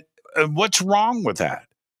 and what's wrong with that?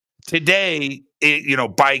 Today,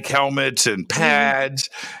 bike helmets and pads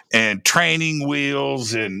and training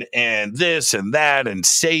wheels and this and that and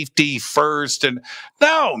safety first. And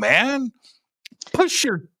no, man, push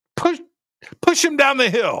him down the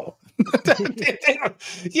hill. That's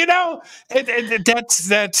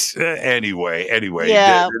anyway.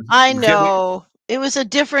 Yeah, I know. It was a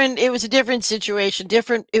different situation.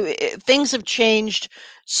 Things have changed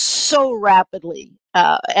so rapidly.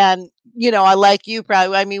 And I like you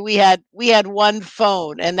probably. I mean, we had one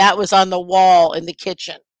phone, and that was on the wall in the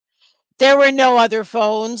kitchen. There were no other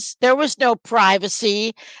phones. There was no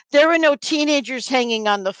privacy. There were no teenagers hanging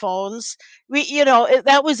on the phones.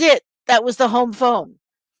 That was it. That was the home phone.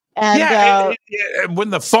 And when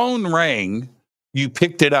the phone rang, you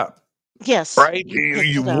picked it up. Yes. Right?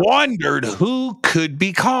 You wondered who could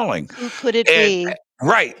be calling. Who could it be?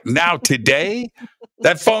 Right. Now, today,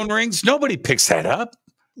 that phone rings. Nobody picks that up.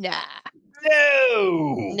 Nah.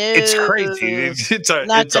 No. It's crazy.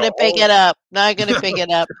 Not going to pick it up. Not going to pick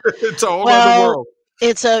it up. It's a whole other world.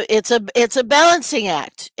 It's a balancing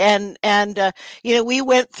act. And we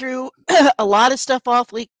went through a lot of stuff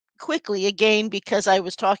awfully quickly, again, because I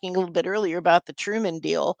was talking a little bit earlier about the Truman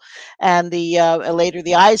deal and the later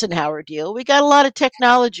the Eisenhower deal. We got a lot of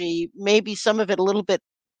technology, maybe some of it a little bit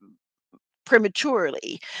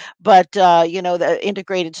prematurely, but the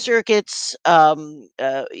integrated circuits,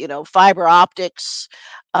 fiber optics,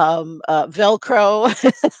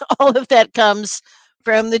 Velcro, all of that comes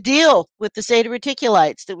from the deal with the Zeta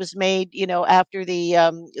Reticulites that was made, after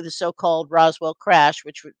the so-called Roswell crash,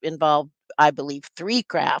 which involved, I believe, 3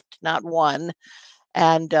 craft, not 1.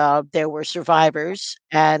 And there were survivors,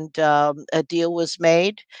 and a deal was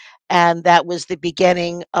made. And that was the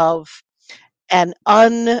beginning of an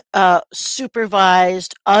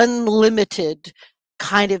unsupervised, unlimited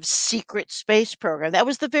kind of secret space program. That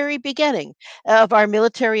was the very beginning of our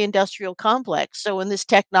military-industrial complex. So when this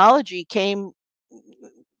technology came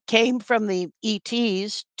from the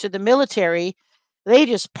ETs to the military, they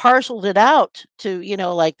just parceled it out to,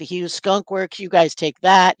 like the Hughes Skunk Works. You guys take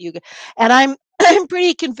that. And I'm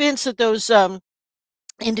pretty convinced that those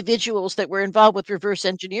individuals that were involved with reverse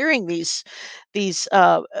engineering these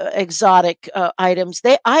exotic items,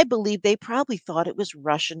 I believe they probably thought it was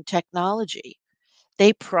Russian technology.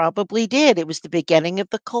 They probably did. It was the beginning of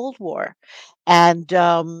the Cold War, and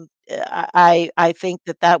I think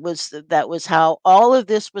that was how all of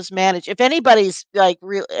this was managed. If anybody's like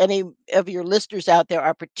real, any of your listeners out there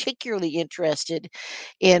are particularly interested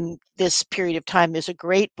in this period of time, there's a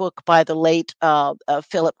great book by the late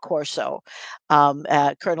Philip Corso,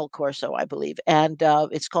 Colonel Corso, I believe, and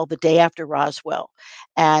it's called The Day After Roswell,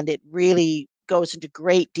 and it really goes into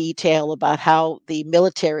great detail about how the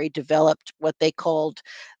military developed what they called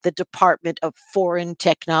the Department of Foreign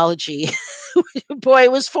Technology. Boy,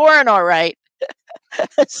 it was foreign, all right.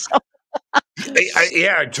 So,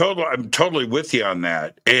 Yeah, I'm totally with you on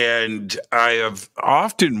that. And I have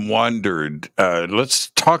often wondered.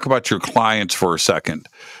 Let's talk about your clients for a second.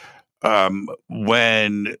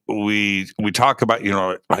 When we talk about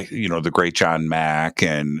like the great John Mack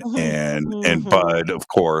and mhm, and mhm, Bud, of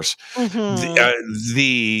course, the, mhm. uh,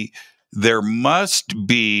 the there must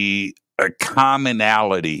be a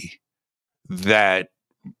commonality that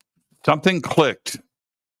something clicked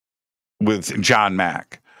with John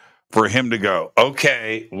Mack for him to go,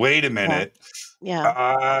 okay, wait a Yeah, minute. yeah,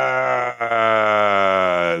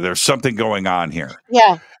 There's something going on here.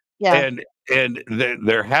 yeah, yeah. And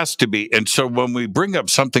there has to be. And so when we bring up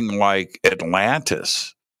something like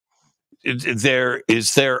Atlantis, is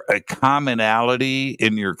there a commonality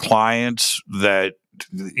in your clients that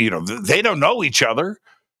they don't know each other,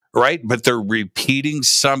 right? But they're repeating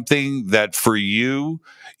something that for you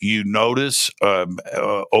notice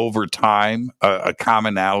over time a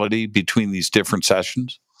commonality between these different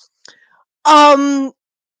sessions? Um,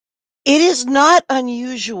 it is not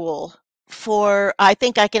unusual for I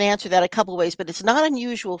think I can answer that a couple ways, but it's not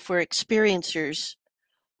unusual for experiencers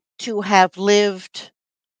to have lived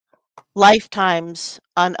lifetimes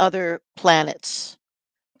on other planets.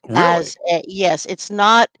 Really? Yes, it's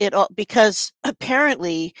not at all because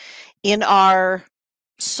apparently in our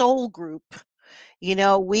soul group,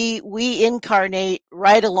 we incarnate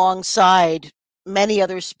right alongside many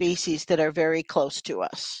other species that are very close to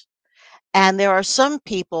us. And there are some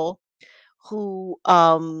people who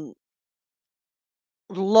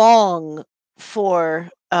long for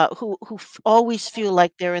who always feel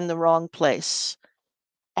like they're in the wrong place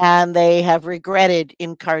and they have regretted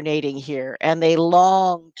incarnating here and they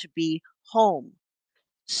long to be home.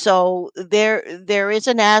 So there is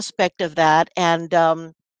an aspect of that, and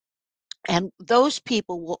those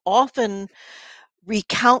people will often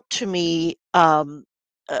recount to me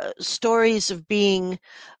stories of being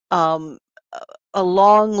um, a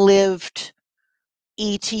long-lived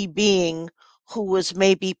ET being who was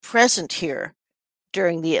maybe present here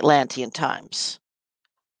during the Atlantean times.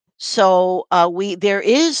 So we there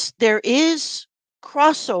is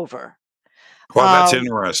crossover. Well, that's Um,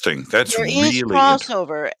 interesting. That's There is really interesting.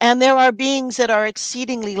 crossover, and there are beings that are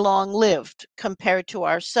exceedingly long-lived compared to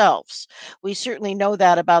ourselves. We certainly know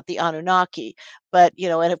that about the Anunnaki, but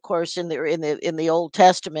and of course in the Old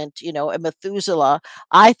Testament, a Methuselah,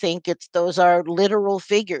 I think it's those are literal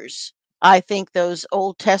figures. I think those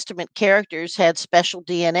Old Testament characters had special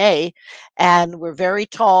DNA and were very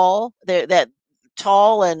tall. They're that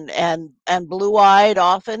tall and blue-eyed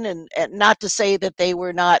often, and not to say that they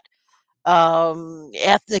were not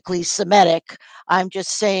ethnically Semitic. I'm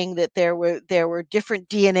just saying that there were different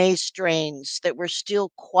DNA strains that were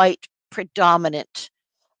still quite predominant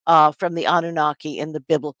from the Anunnaki in the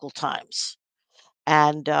biblical times.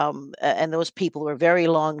 And those people were very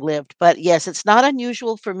long lived. But yes, it's not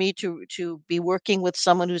unusual for me to be working with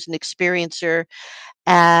someone who's an experiencer,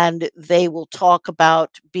 and they will talk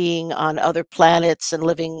about being on other planets and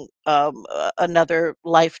living another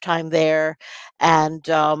lifetime there, and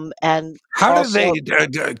How do they? also,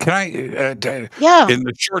 Can I? yeah, In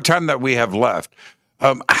the short time that we have left,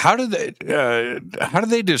 how do they? How do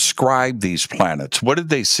they describe these planets? What did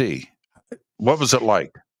they see? What was it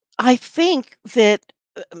like? I think that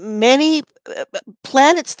many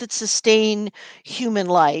planets that sustain human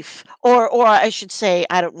life, or I should say,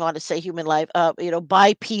 I don't want to say human life,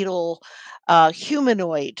 bipedal,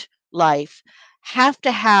 humanoid life, have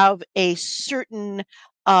to have a certain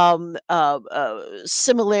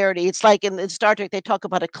similarity. It's like in Star Trek, they talk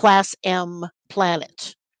about a Class M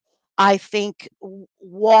planet. I think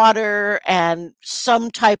water and some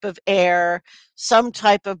type of air, some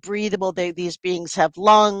type of breathable. These beings have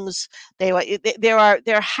lungs. There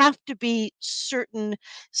have to be certain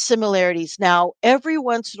similarities. Now, every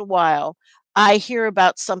once in a while, I hear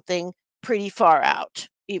about something pretty far out.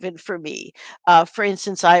 Even for me, for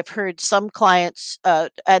instance, I've heard some clients,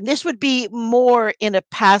 and this would be more in a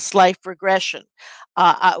past life regression.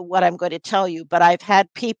 What I'm going to tell you, but I've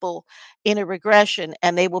had people in a regression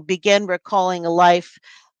and they will begin recalling a life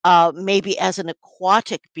maybe as an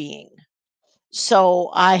aquatic being. So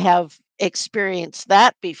I have experienced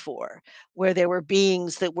that before, where there were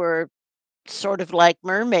beings that were sort of like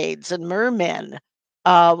mermaids and mermen,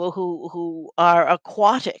 who are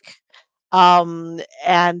aquatic. And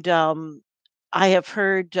I have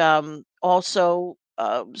heard also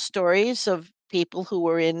stories of people who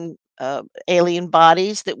were in alien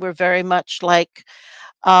bodies that were very much like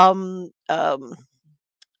um, um,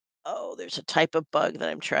 oh, there's a type of bug that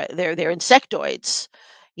I'm trying. They're insectoids,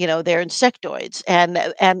 they're insectoids,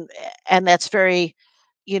 and that's very,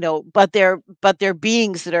 but they're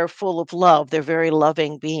beings that are full of love. They're very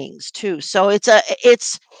loving beings too. So it's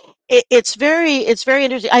very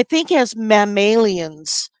interesting. I think as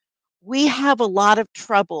mammalians, we have a lot of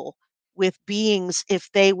trouble with beings if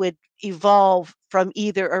they would evolve from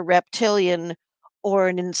either a reptilian or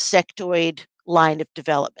an insectoid line of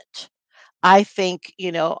development. I think,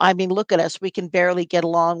 I mean, look at us. We can barely get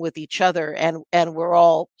along with each other, and we're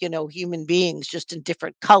all, human beings, just in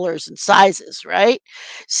different colors and sizes, right?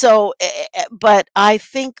 So, but I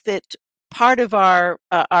think that part of our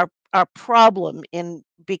problem in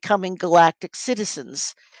becoming galactic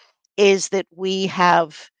citizens is that we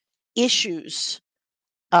have issues,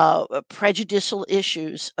 prejudicial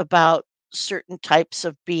issues about certain types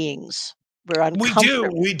of beings. We're We do,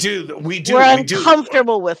 uncomfortable. we do, we do, We're we do.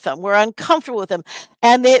 uncomfortable with them. We're uncomfortable with them,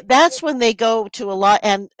 and that's when they go to a lot.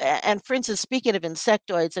 And for instance, speaking of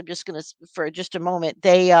insectoids, I'm just going to for just a moment.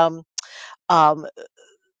 Um,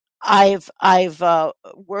 I've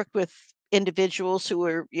worked with individuals who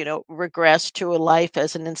are, regressed to a life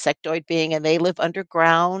as an insectoid being, and they live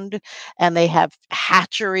underground, and they have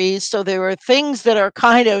hatcheries. So there are things that are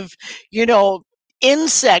kind of, you know,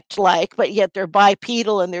 insect-like, but yet they're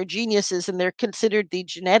bipedal and they're geniuses, and they're considered the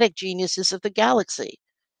genetic geniuses of the galaxy,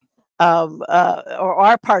 or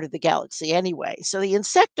are part of the galaxy anyway. So the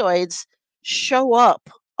insectoids show up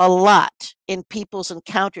a lot in people's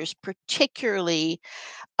encounters, particularly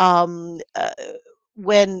um, uh,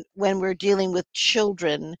 when we're dealing with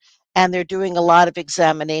children and they're doing a lot of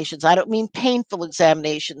examinations. I don't mean painful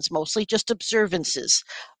examinations, mostly just observances.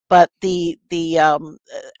 But and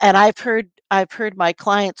I've heard my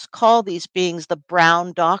clients call these beings the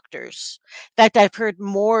brown doctors. In fact, I've heard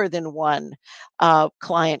more than one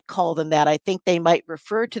client call them that. I think they might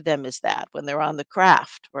refer to them as that when they're on the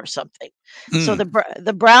craft or something. So Mm.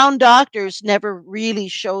 the brown doctors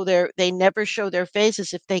they never show their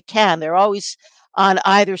faces if they can. They're always on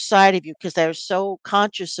either side of you because they're so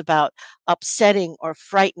conscious about upsetting or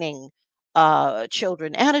frightening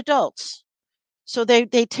children and adults. So they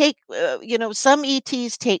take, some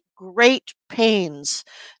ETs take great pains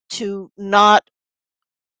to not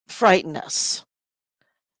frighten us.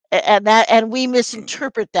 And we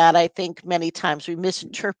misinterpret that. I think many times we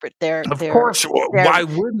misinterpret their Of their course, their why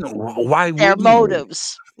their wouldn't we?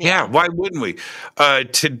 motives. Yeah, Yeah. why wouldn't we?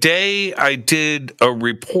 Today I did a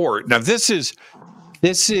report. Now this is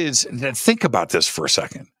now think about this for a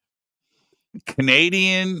second.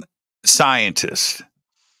 Canadian scientists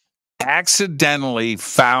accidentally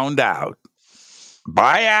found out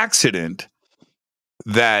by accident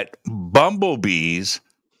that bumblebees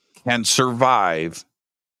can survive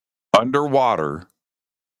underwater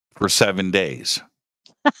for 7 days.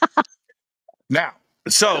 Now,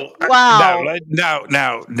 so Wow.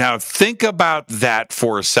 now think about that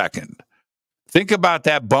for a second. Think about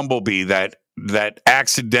that bumblebee that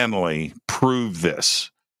accidentally proved this.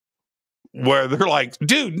 Where they're like,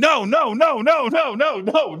 dude, no, no, no, no, no, no,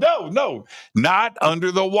 no, no, no, not under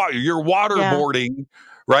the water. You're Yeah. waterboarding,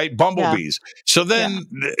 right? Yeah. Bumblebees. So Yeah. then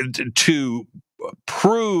to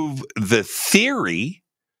prove the theory,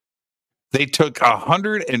 they took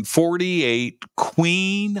 148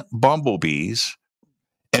 queen bumblebees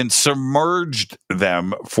and submerged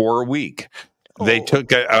them for a week. They Oh.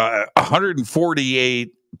 took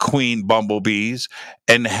 148 queen bumblebees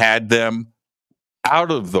and had them out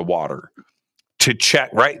of the water to check,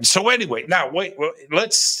 right? So anyway, now wait,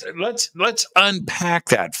 let's unpack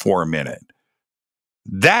that for a minute.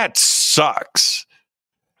 That sucks.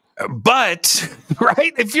 But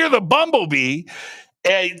right, if you're the bumblebee,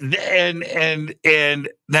 and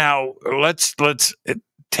now let's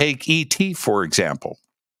take ET for example.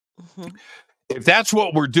 Mhm. If that's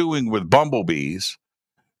what we're doing with bumblebees,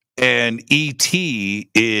 and ET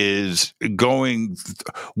is going,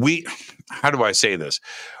 how do I say this?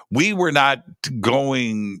 We were not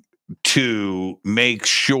going to make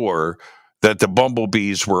sure that the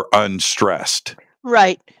bumblebees were unstressed.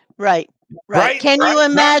 Right. Right. Right. Right, Can you right,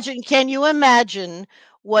 right. imagine? Can you imagine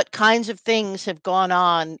what kinds of things have gone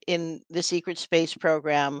on in the secret space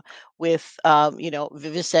program with,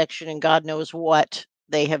 vivisection and God knows what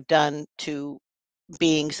they have done to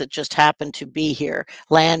beings that just happen to be here,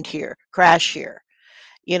 land here, crash here.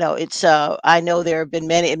 It's I know there have been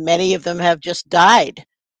many of them have just died.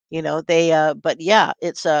 But yeah,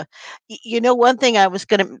 it's one thing I was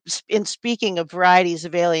going to, in speaking of varieties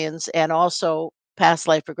of aliens and also past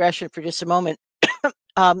life regression for just a moment,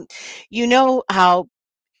 how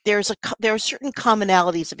there are certain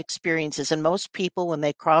commonalities of experiences, and most people, when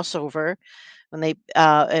they cross over, when they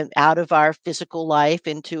and out of our physical life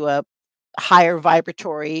into a higher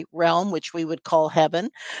vibratory realm, which we would call heaven,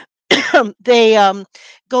 they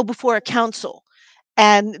go before a council.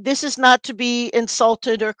 And this is not to be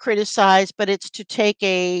insulted or criticized, but it's to take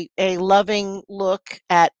a loving look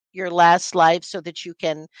at your last life so that you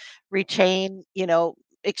can retain,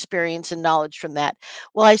 experience and knowledge from that.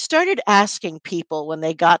 Well, I started asking people when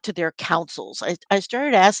they got to their councils, I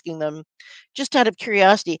started asking them, just out of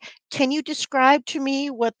curiosity, can you describe to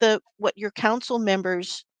me what your council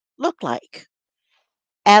members look like?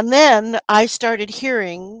 And then I started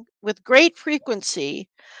hearing with great frequency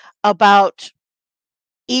about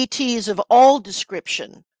ETs of all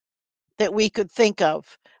description that we could think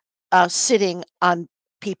of sitting on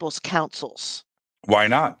people's councils. Why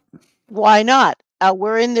not? Why not?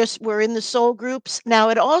 We're in the soul groups. Now,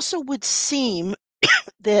 it also would seem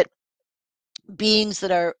that beings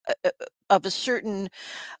that are of a certain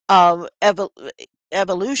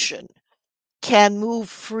evolution can move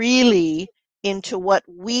freely into what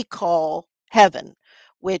we call heaven,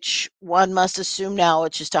 which one must assume now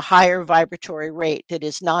it's just a higher vibratory rate that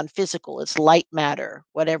is non-physical. It's light matter,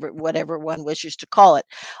 whatever one wishes to call it.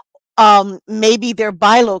 Maybe they're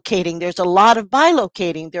bilocating. There's a lot of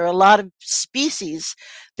bilocating. There are a lot of species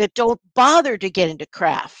that don't bother to get into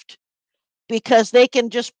craft because they can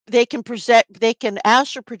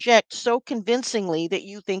astral project so convincingly that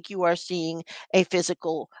you think you are seeing a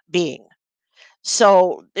physical being.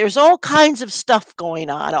 So there's all kinds of stuff going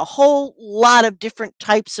on. A whole lot of different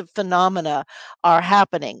types of phenomena are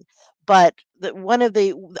happening. But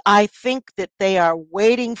I think that they are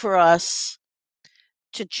waiting for us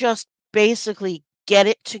to just basically get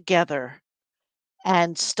it together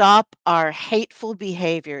and stop our hateful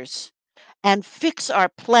behaviors and fix our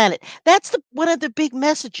planet. That's one of the big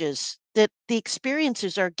messages that the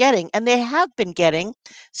experiencers are getting, and they have been getting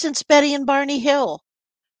since Betty and Barney Hill.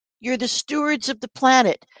 You're the stewards of the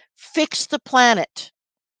planet. Fix the planet.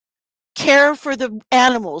 Care for the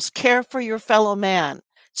animals. Care for your fellow man.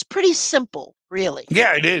 It's pretty simple, really.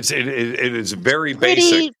 Yeah, it is. It is very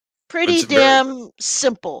basic. Pretty damn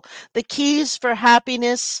simple. The keys for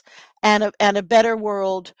happiness and a better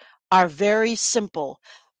world are very simple.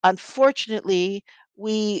 Unfortunately,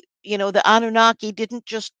 the Anunnaki didn't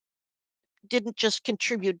just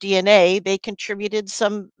contribute DNA, they contributed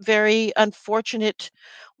some very unfortunate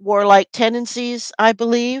warlike tendencies, I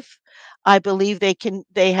believe. I believe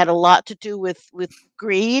they had a lot to do with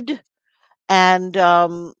greed and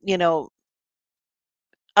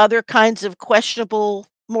other kinds of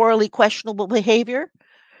morally questionable behavior.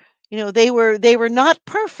 They were not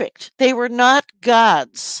perfect. They were not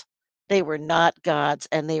gods. They were not gods,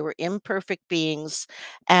 and they were imperfect beings,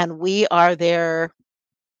 and we are their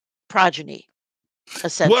progeny.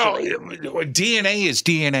 Essentially. Well, DNA is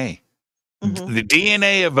DNA. Mm-hmm. The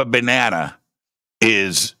DNA of a banana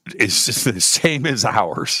is the same as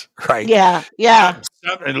ours, right? Yeah.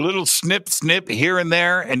 A little snip here and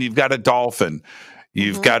there, and you've got a dolphin,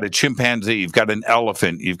 you've got a chimpanzee, you've got an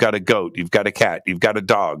elephant, you've got a goat, you've got a cat, you've got a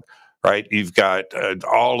dog, right? You've got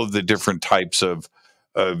all of the different types of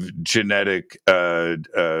genetic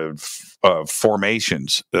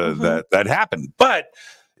formations that happen, but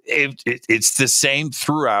it's the same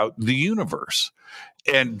throughout the universe,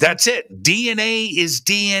 and that's it. DNA is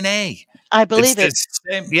DNA. I believe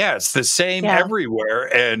it's the same everywhere,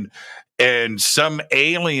 and some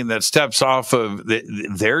alien that steps off of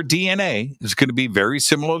their DNA is going to be very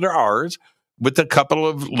similar to ours, with a couple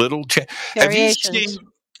of little variations.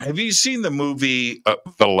 Have you seen the movie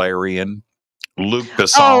Valerian? Luc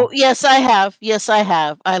Besson. Oh, yes, I have.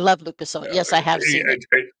 I love Luc Besson. Yes, I have seen it.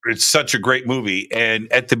 It's such a great movie.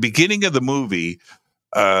 And at the beginning of the movie,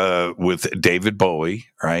 with David Bowie,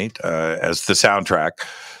 right, as the soundtrack,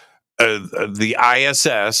 the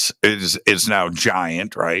ISS is now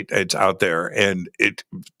giant, right? It's out there, and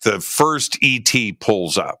the first ET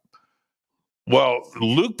pulls up. Well,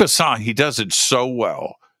 Luc Besson, he does it so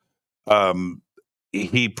well.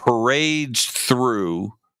 He parades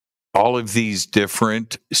through all of these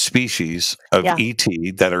different species of ET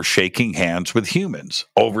that are shaking hands with humans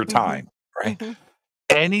over time, right?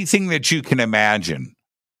 Anything that you can imagine.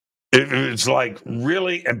 It's like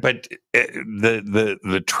really, but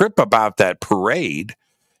the trip about that parade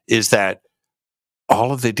is that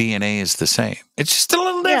all of the DNA is the same. It's just a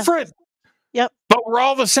little different. Yep. But we're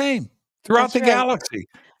all the same throughout That's the right. galaxy.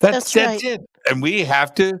 That's right. it. And we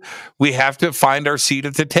have to find our seat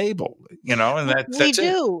at the table, and that's it.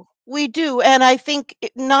 We do. And I think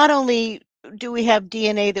not only do we have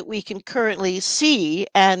DNA that we can currently see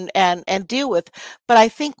and deal with, but I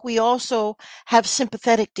think we also have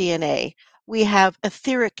sympathetic DNA. We have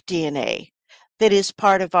etheric DNA that is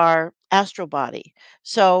part of our astral body.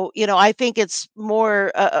 So, I think it's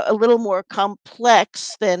more a little more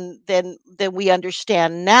complex than we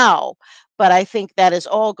understand now. But I think that is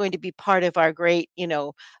all going to be part of our great,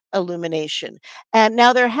 illumination. And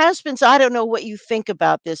now there has been, so I don't know what you think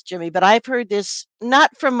about this, Jimmy, but I've heard this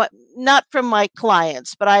not from my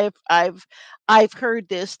clients, but I've heard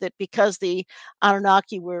this, that because the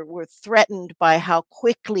Anunnaki were threatened by how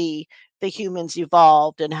quickly the humans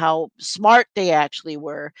evolved and how smart they actually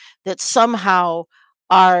were, that somehow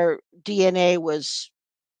our DNA was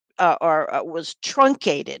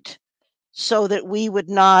truncated so that we would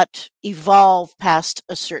not evolve past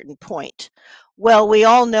a certain point. Well, we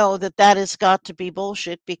all know that that has got to be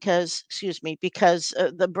bullshit because, because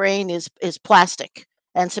the brain is plastic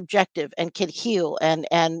and subjective and can heal and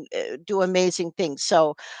do amazing things.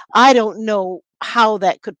 So I don't know how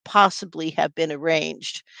that could possibly have been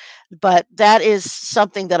arranged, but that is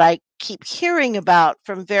something that I keep hearing about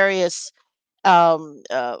from various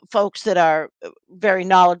folks that are very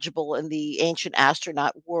knowledgeable in the ancient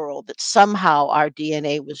astronaut world, that somehow our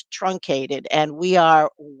DNA was truncated and we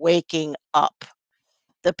are waking up.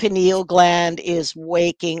 The pineal gland is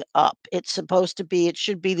waking up. It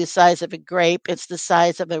should be the size of a grape. It's the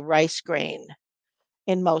size of a rice grain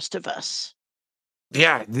in most of us.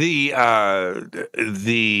 Yeah, when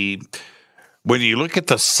you look at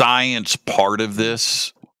the science part of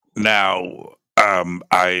this now,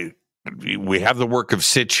 we have the work of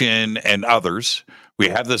Sitchin and others. We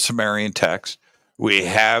have the Sumerian text. We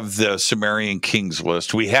have the Sumerian Kings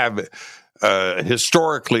list. We have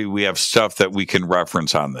historically, we have stuff that we can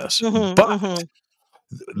reference on this. But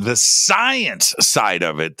the science side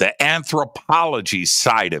of it, the anthropology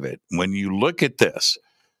side of it, when you look at this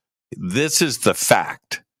is the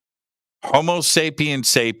fact. Homo sapien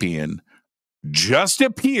sapien just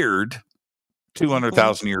appeared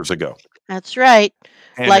 200,000 years ago. That's right.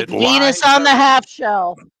 And like Venus on the half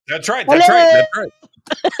shell. That's right. That's right.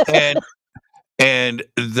 That's right. And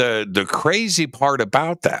the crazy part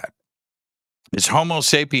about that is Homo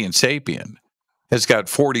sapien sapien has got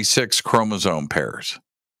 46 chromosome pairs.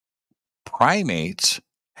 Primates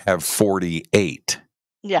have 48.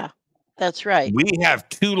 Yeah, that's right. We have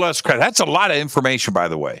 2 less. That's a lot of information, by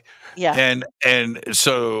the way. Yeah. And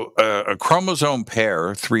so a chromosome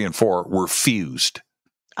pair, 3 and 4, were fused.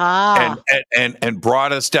 And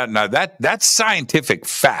brought us down. Now that's scientific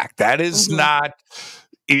fact. That is not,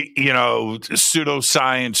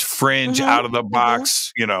 pseudoscience, fringe, out of the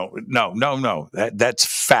box. No. That's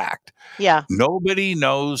fact. Yeah. Nobody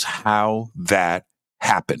knows how that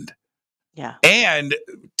happened. Yeah. And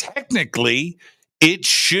technically, it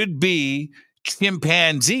should be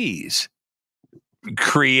chimpanzees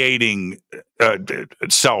creating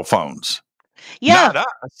cell phones. Yeah. Not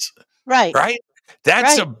us. Right. Right.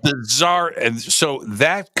 That's a bizarre, and so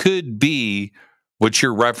that could be what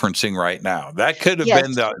you're referencing right now. That could have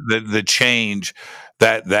been the change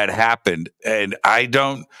that happened. And I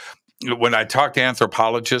don't. When I talk to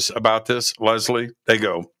anthropologists about this, Lesley, they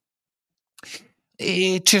go,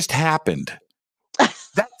 "It just happened."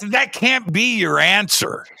 That can't be your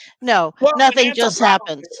answer. No, nothing just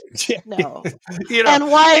happens. No.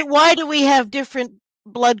 And why do we have different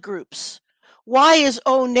blood groups? Why is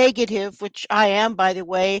O negative, which I am, by the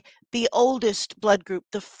way, the oldest blood group,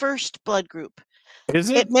 the first blood group?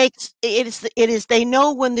 Is it? It is. They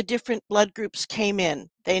know when the different blood groups came in.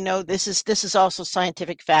 They know this is also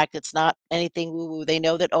scientific fact. It's not anything woo-woo. They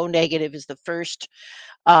know that O negative is the first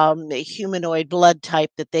humanoid blood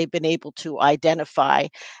type that they've been able to identify,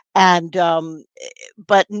 and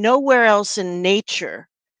but nowhere else in nature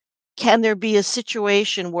can there be a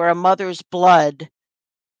situation where a mother's blood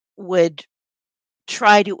would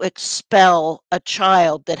try to expel a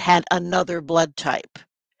child that had another blood type.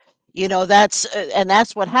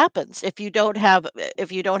 That's what happens if you don't have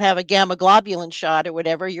a gamma globulin shot or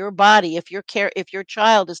whatever. Your body, if your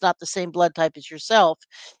child is not the same blood type as yourself,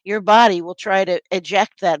 your body will try to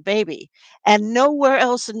eject that baby. And nowhere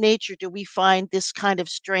else in nature do we find this kind of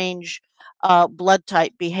strange blood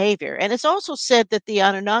type behavior. And it's also said that the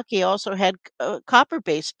Anunnaki also had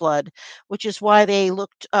copper-based blood, which is why they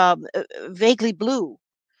looked vaguely blue.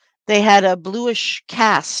 They had a bluish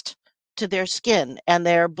cast to their skin, and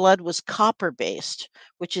their blood was copper based,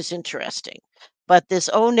 which is interesting. but this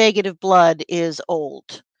O negative blood is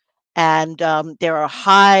old, and there are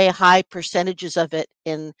high percentages of it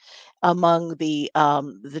in among the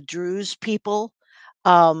Druze people,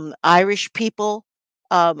 Irish people,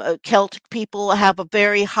 Celtic people have a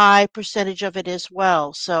very high percentage of it as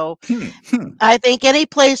well. So I think any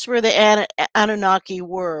place where the Anunnaki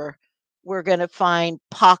we're going to find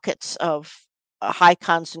pockets of high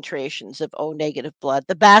concentrations of O negative blood.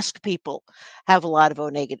 The Basque people have a lot of O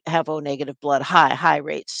negative blood, high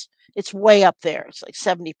rates. It's way up there. It's like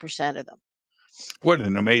 70% of them. What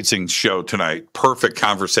an amazing show tonight. Perfect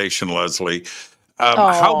conversation, Lesley.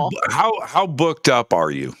 Oh, How booked up are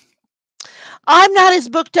you? I'm not as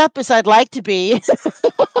booked up as I'd like to be.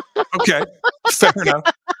 Okay, fair enough.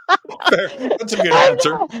 That's a good I'm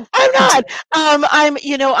answer.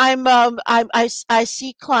 I'm not. I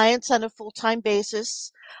see clients on a full-time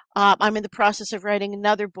basis. I'm in the process of writing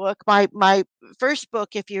another book. My first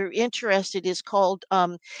book, if you're interested, is called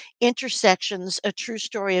Intersections: A True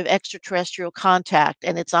Story of Extraterrestrial Contact,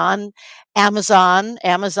 and it's on Amazon,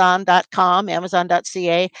 Amazon.com,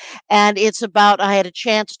 Amazon.ca, and it's about. I had a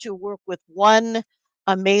chance to work with one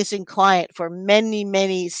amazing client for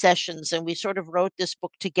many sessions, and we sort of wrote this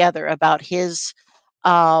book together about his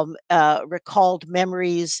recalled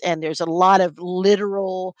memories, and there's a lot of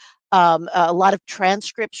literal a lot of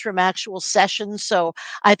transcripts from actual sessions. So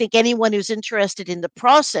I think anyone who's interested in the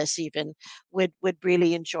process even would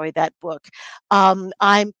really enjoy that book.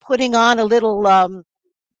 I'm putting on a little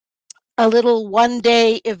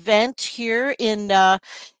one-day event here in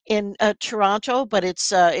Toronto, but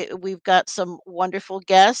we've got some wonderful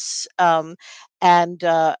guests, and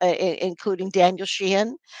including Daniel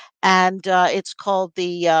Sheehan, and it's called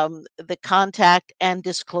the Contact and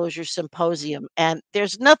Disclosure Symposium. And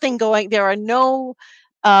there's nothing going. There are no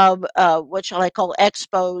what shall I call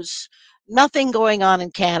expos. Nothing going on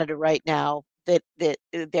in Canada right now. That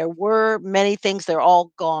there were many things, they're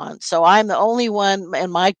all gone. So I'm the only one,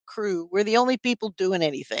 and my crew, we're the only people doing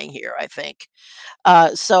anything here, I think.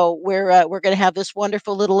 So we're going to have this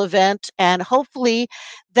wonderful little event, and hopefully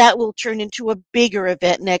that will turn into a bigger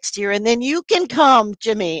event next year. And then you can come,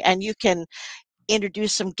 Jimmy, and you can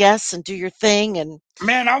introduce some guests and do your thing. And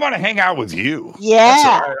Man, I want to hang out with you.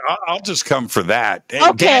 yeah, I'll just come for that.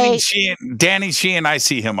 okay, Danny Sheehan, I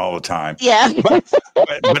see him all the time. yeah.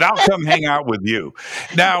 But I'll come hang out with you.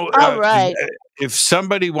 Now, All right. if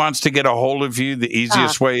somebody wants to get a hold of you, the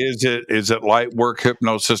easiest way is at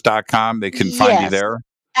lightworkhypnosis.com. They can find you Yes. there.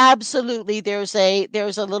 Absolutely. There's a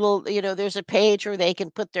little, there's a page where they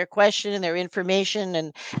can put their question and their information,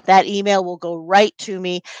 and that email will go right to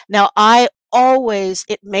me. Now,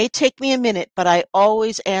 it may take me a minute, but I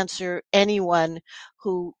always answer anyone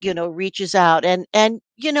who, reaches out. And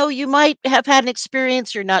you might have had an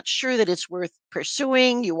experience, you're not sure that it's worth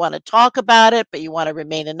pursuing, you want to talk about it, but you want to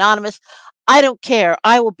remain anonymous. I don't care.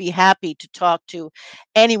 I will be happy to talk to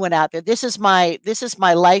anyone out there. This is my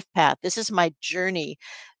life path. This is my journey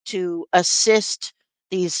to assist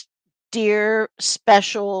these dear,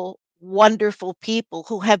 special, wonderful people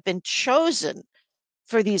who have been chosen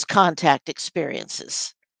for these contact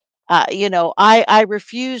experiences. I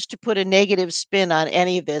refuse to put a negative spin on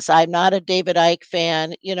any of this. I'm not a David Icke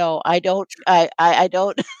fan. I don't.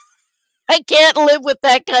 I can't live with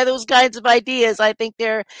those kinds of ideas. I think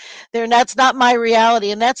that's not my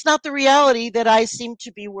reality, and that's not the reality that I seem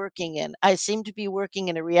to be working in. I seem to be working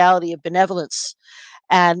in a reality of benevolence,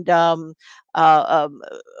 and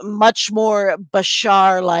much more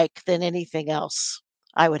Bashar-like than anything else,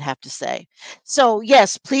 I would have to say. So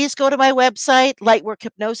yes, please go to my website,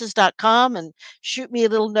 lightworkhypnosis.com, and shoot me a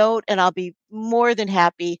little note, and I'll be more than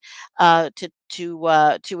happy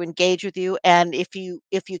to engage with you. And if you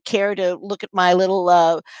care to look at my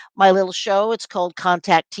little show, it's called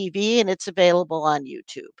Contact TV, and it's available on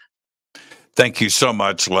YouTube. Thank you so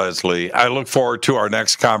much, Lesley. I look forward to our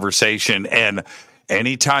next conversation. And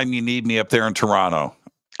anytime you need me up there in Toronto,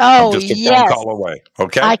 I'm just a phone call away.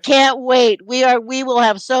 Okay. I can't wait. We will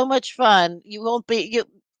have so much fun. You won't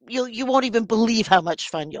even believe how much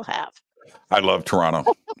fun you'll have. I love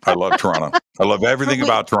Toronto. I love Toronto. I love everything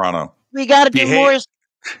about Toronto. We got to do more.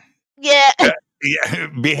 Yeah. Yeah,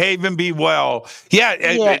 behave and be well. Yeah,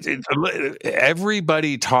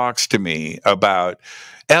 everybody talks to me about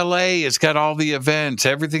LA has got all the events.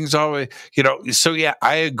 Everything's always, so yeah,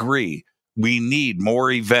 I agree. We need more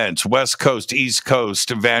events. West Coast, East Coast,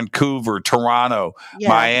 Vancouver, Toronto,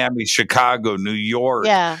 Miami, Chicago, New York.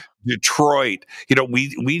 Yeah. Detroit.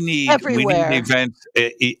 We need Everywhere. events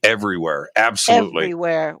everywhere. Absolutely.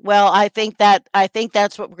 Everywhere. Well, I think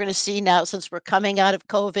that's what we're going to see now, since we're coming out of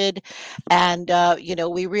COVID, and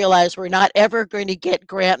we realize we're not ever going to get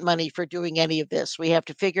grant money for doing any of this. We have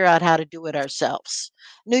to figure out how to do it ourselves,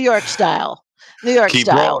 New York style. New York Keep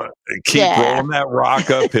style. rolling that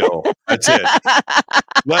rock uphill. That's it.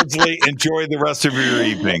 Lesley, enjoy the rest of your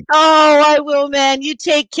evening. Oh, I will, man. You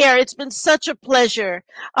take care. It's been such a pleasure.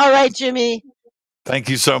 All right, Jimmy. Thank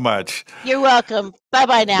you so much. You're welcome.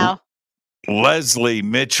 Bye-bye now. Lesley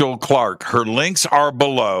Mitchell-Clarke. Her links are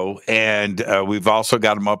below, and we've also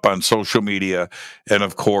got them up on social media and,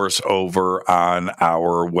 of course, over on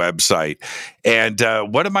our website. And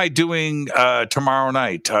what am I doing tomorrow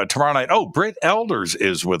night? Oh, Britt Elders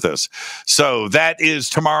is with us. So that is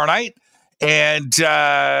tomorrow night. And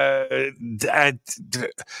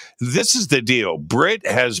this is the deal. Britt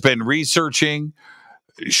has been researching,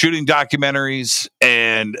 shooting documentaries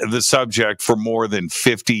and the subject for more than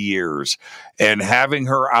 50 years. And having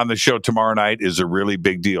her on the show tomorrow night is a really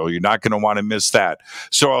big deal. You're not going to want to miss that.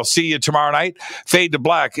 So I'll see you tomorrow night. Fade to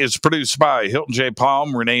Black is produced by Hilton J.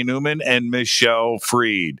 Palm, Renee Newman, and Michelle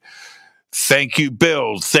Freed. Thank you,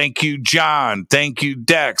 Bill. Thank you, John. Thank you,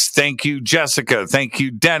 Dex. Thank you, Jessica. Thank you,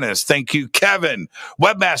 Dennis. Thank you, Kevin.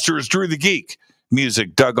 Webmaster is Drew the Geek.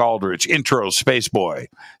 Music, Doug Aldrich. Intro, Spaceboy.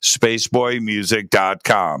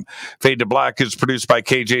 SpaceboyMusic.com. Fade to Black is produced by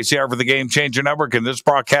KJCR for the Game Changer Network, and this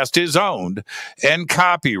broadcast is owned and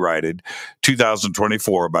copyrighted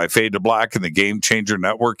 2024 by Fade to Black and the Game Changer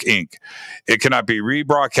Network, Inc. It cannot be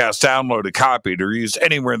rebroadcast, downloaded, copied, or used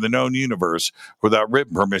anywhere in the known universe without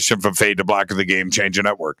written permission from Fade to Black and the Game Changer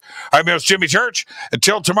Network. I'm your host, Jimmy Church.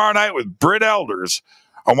 Until tomorrow night with Britt Elders,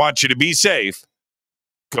 I want you to be safe.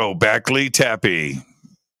 Go back, Lee Tappy.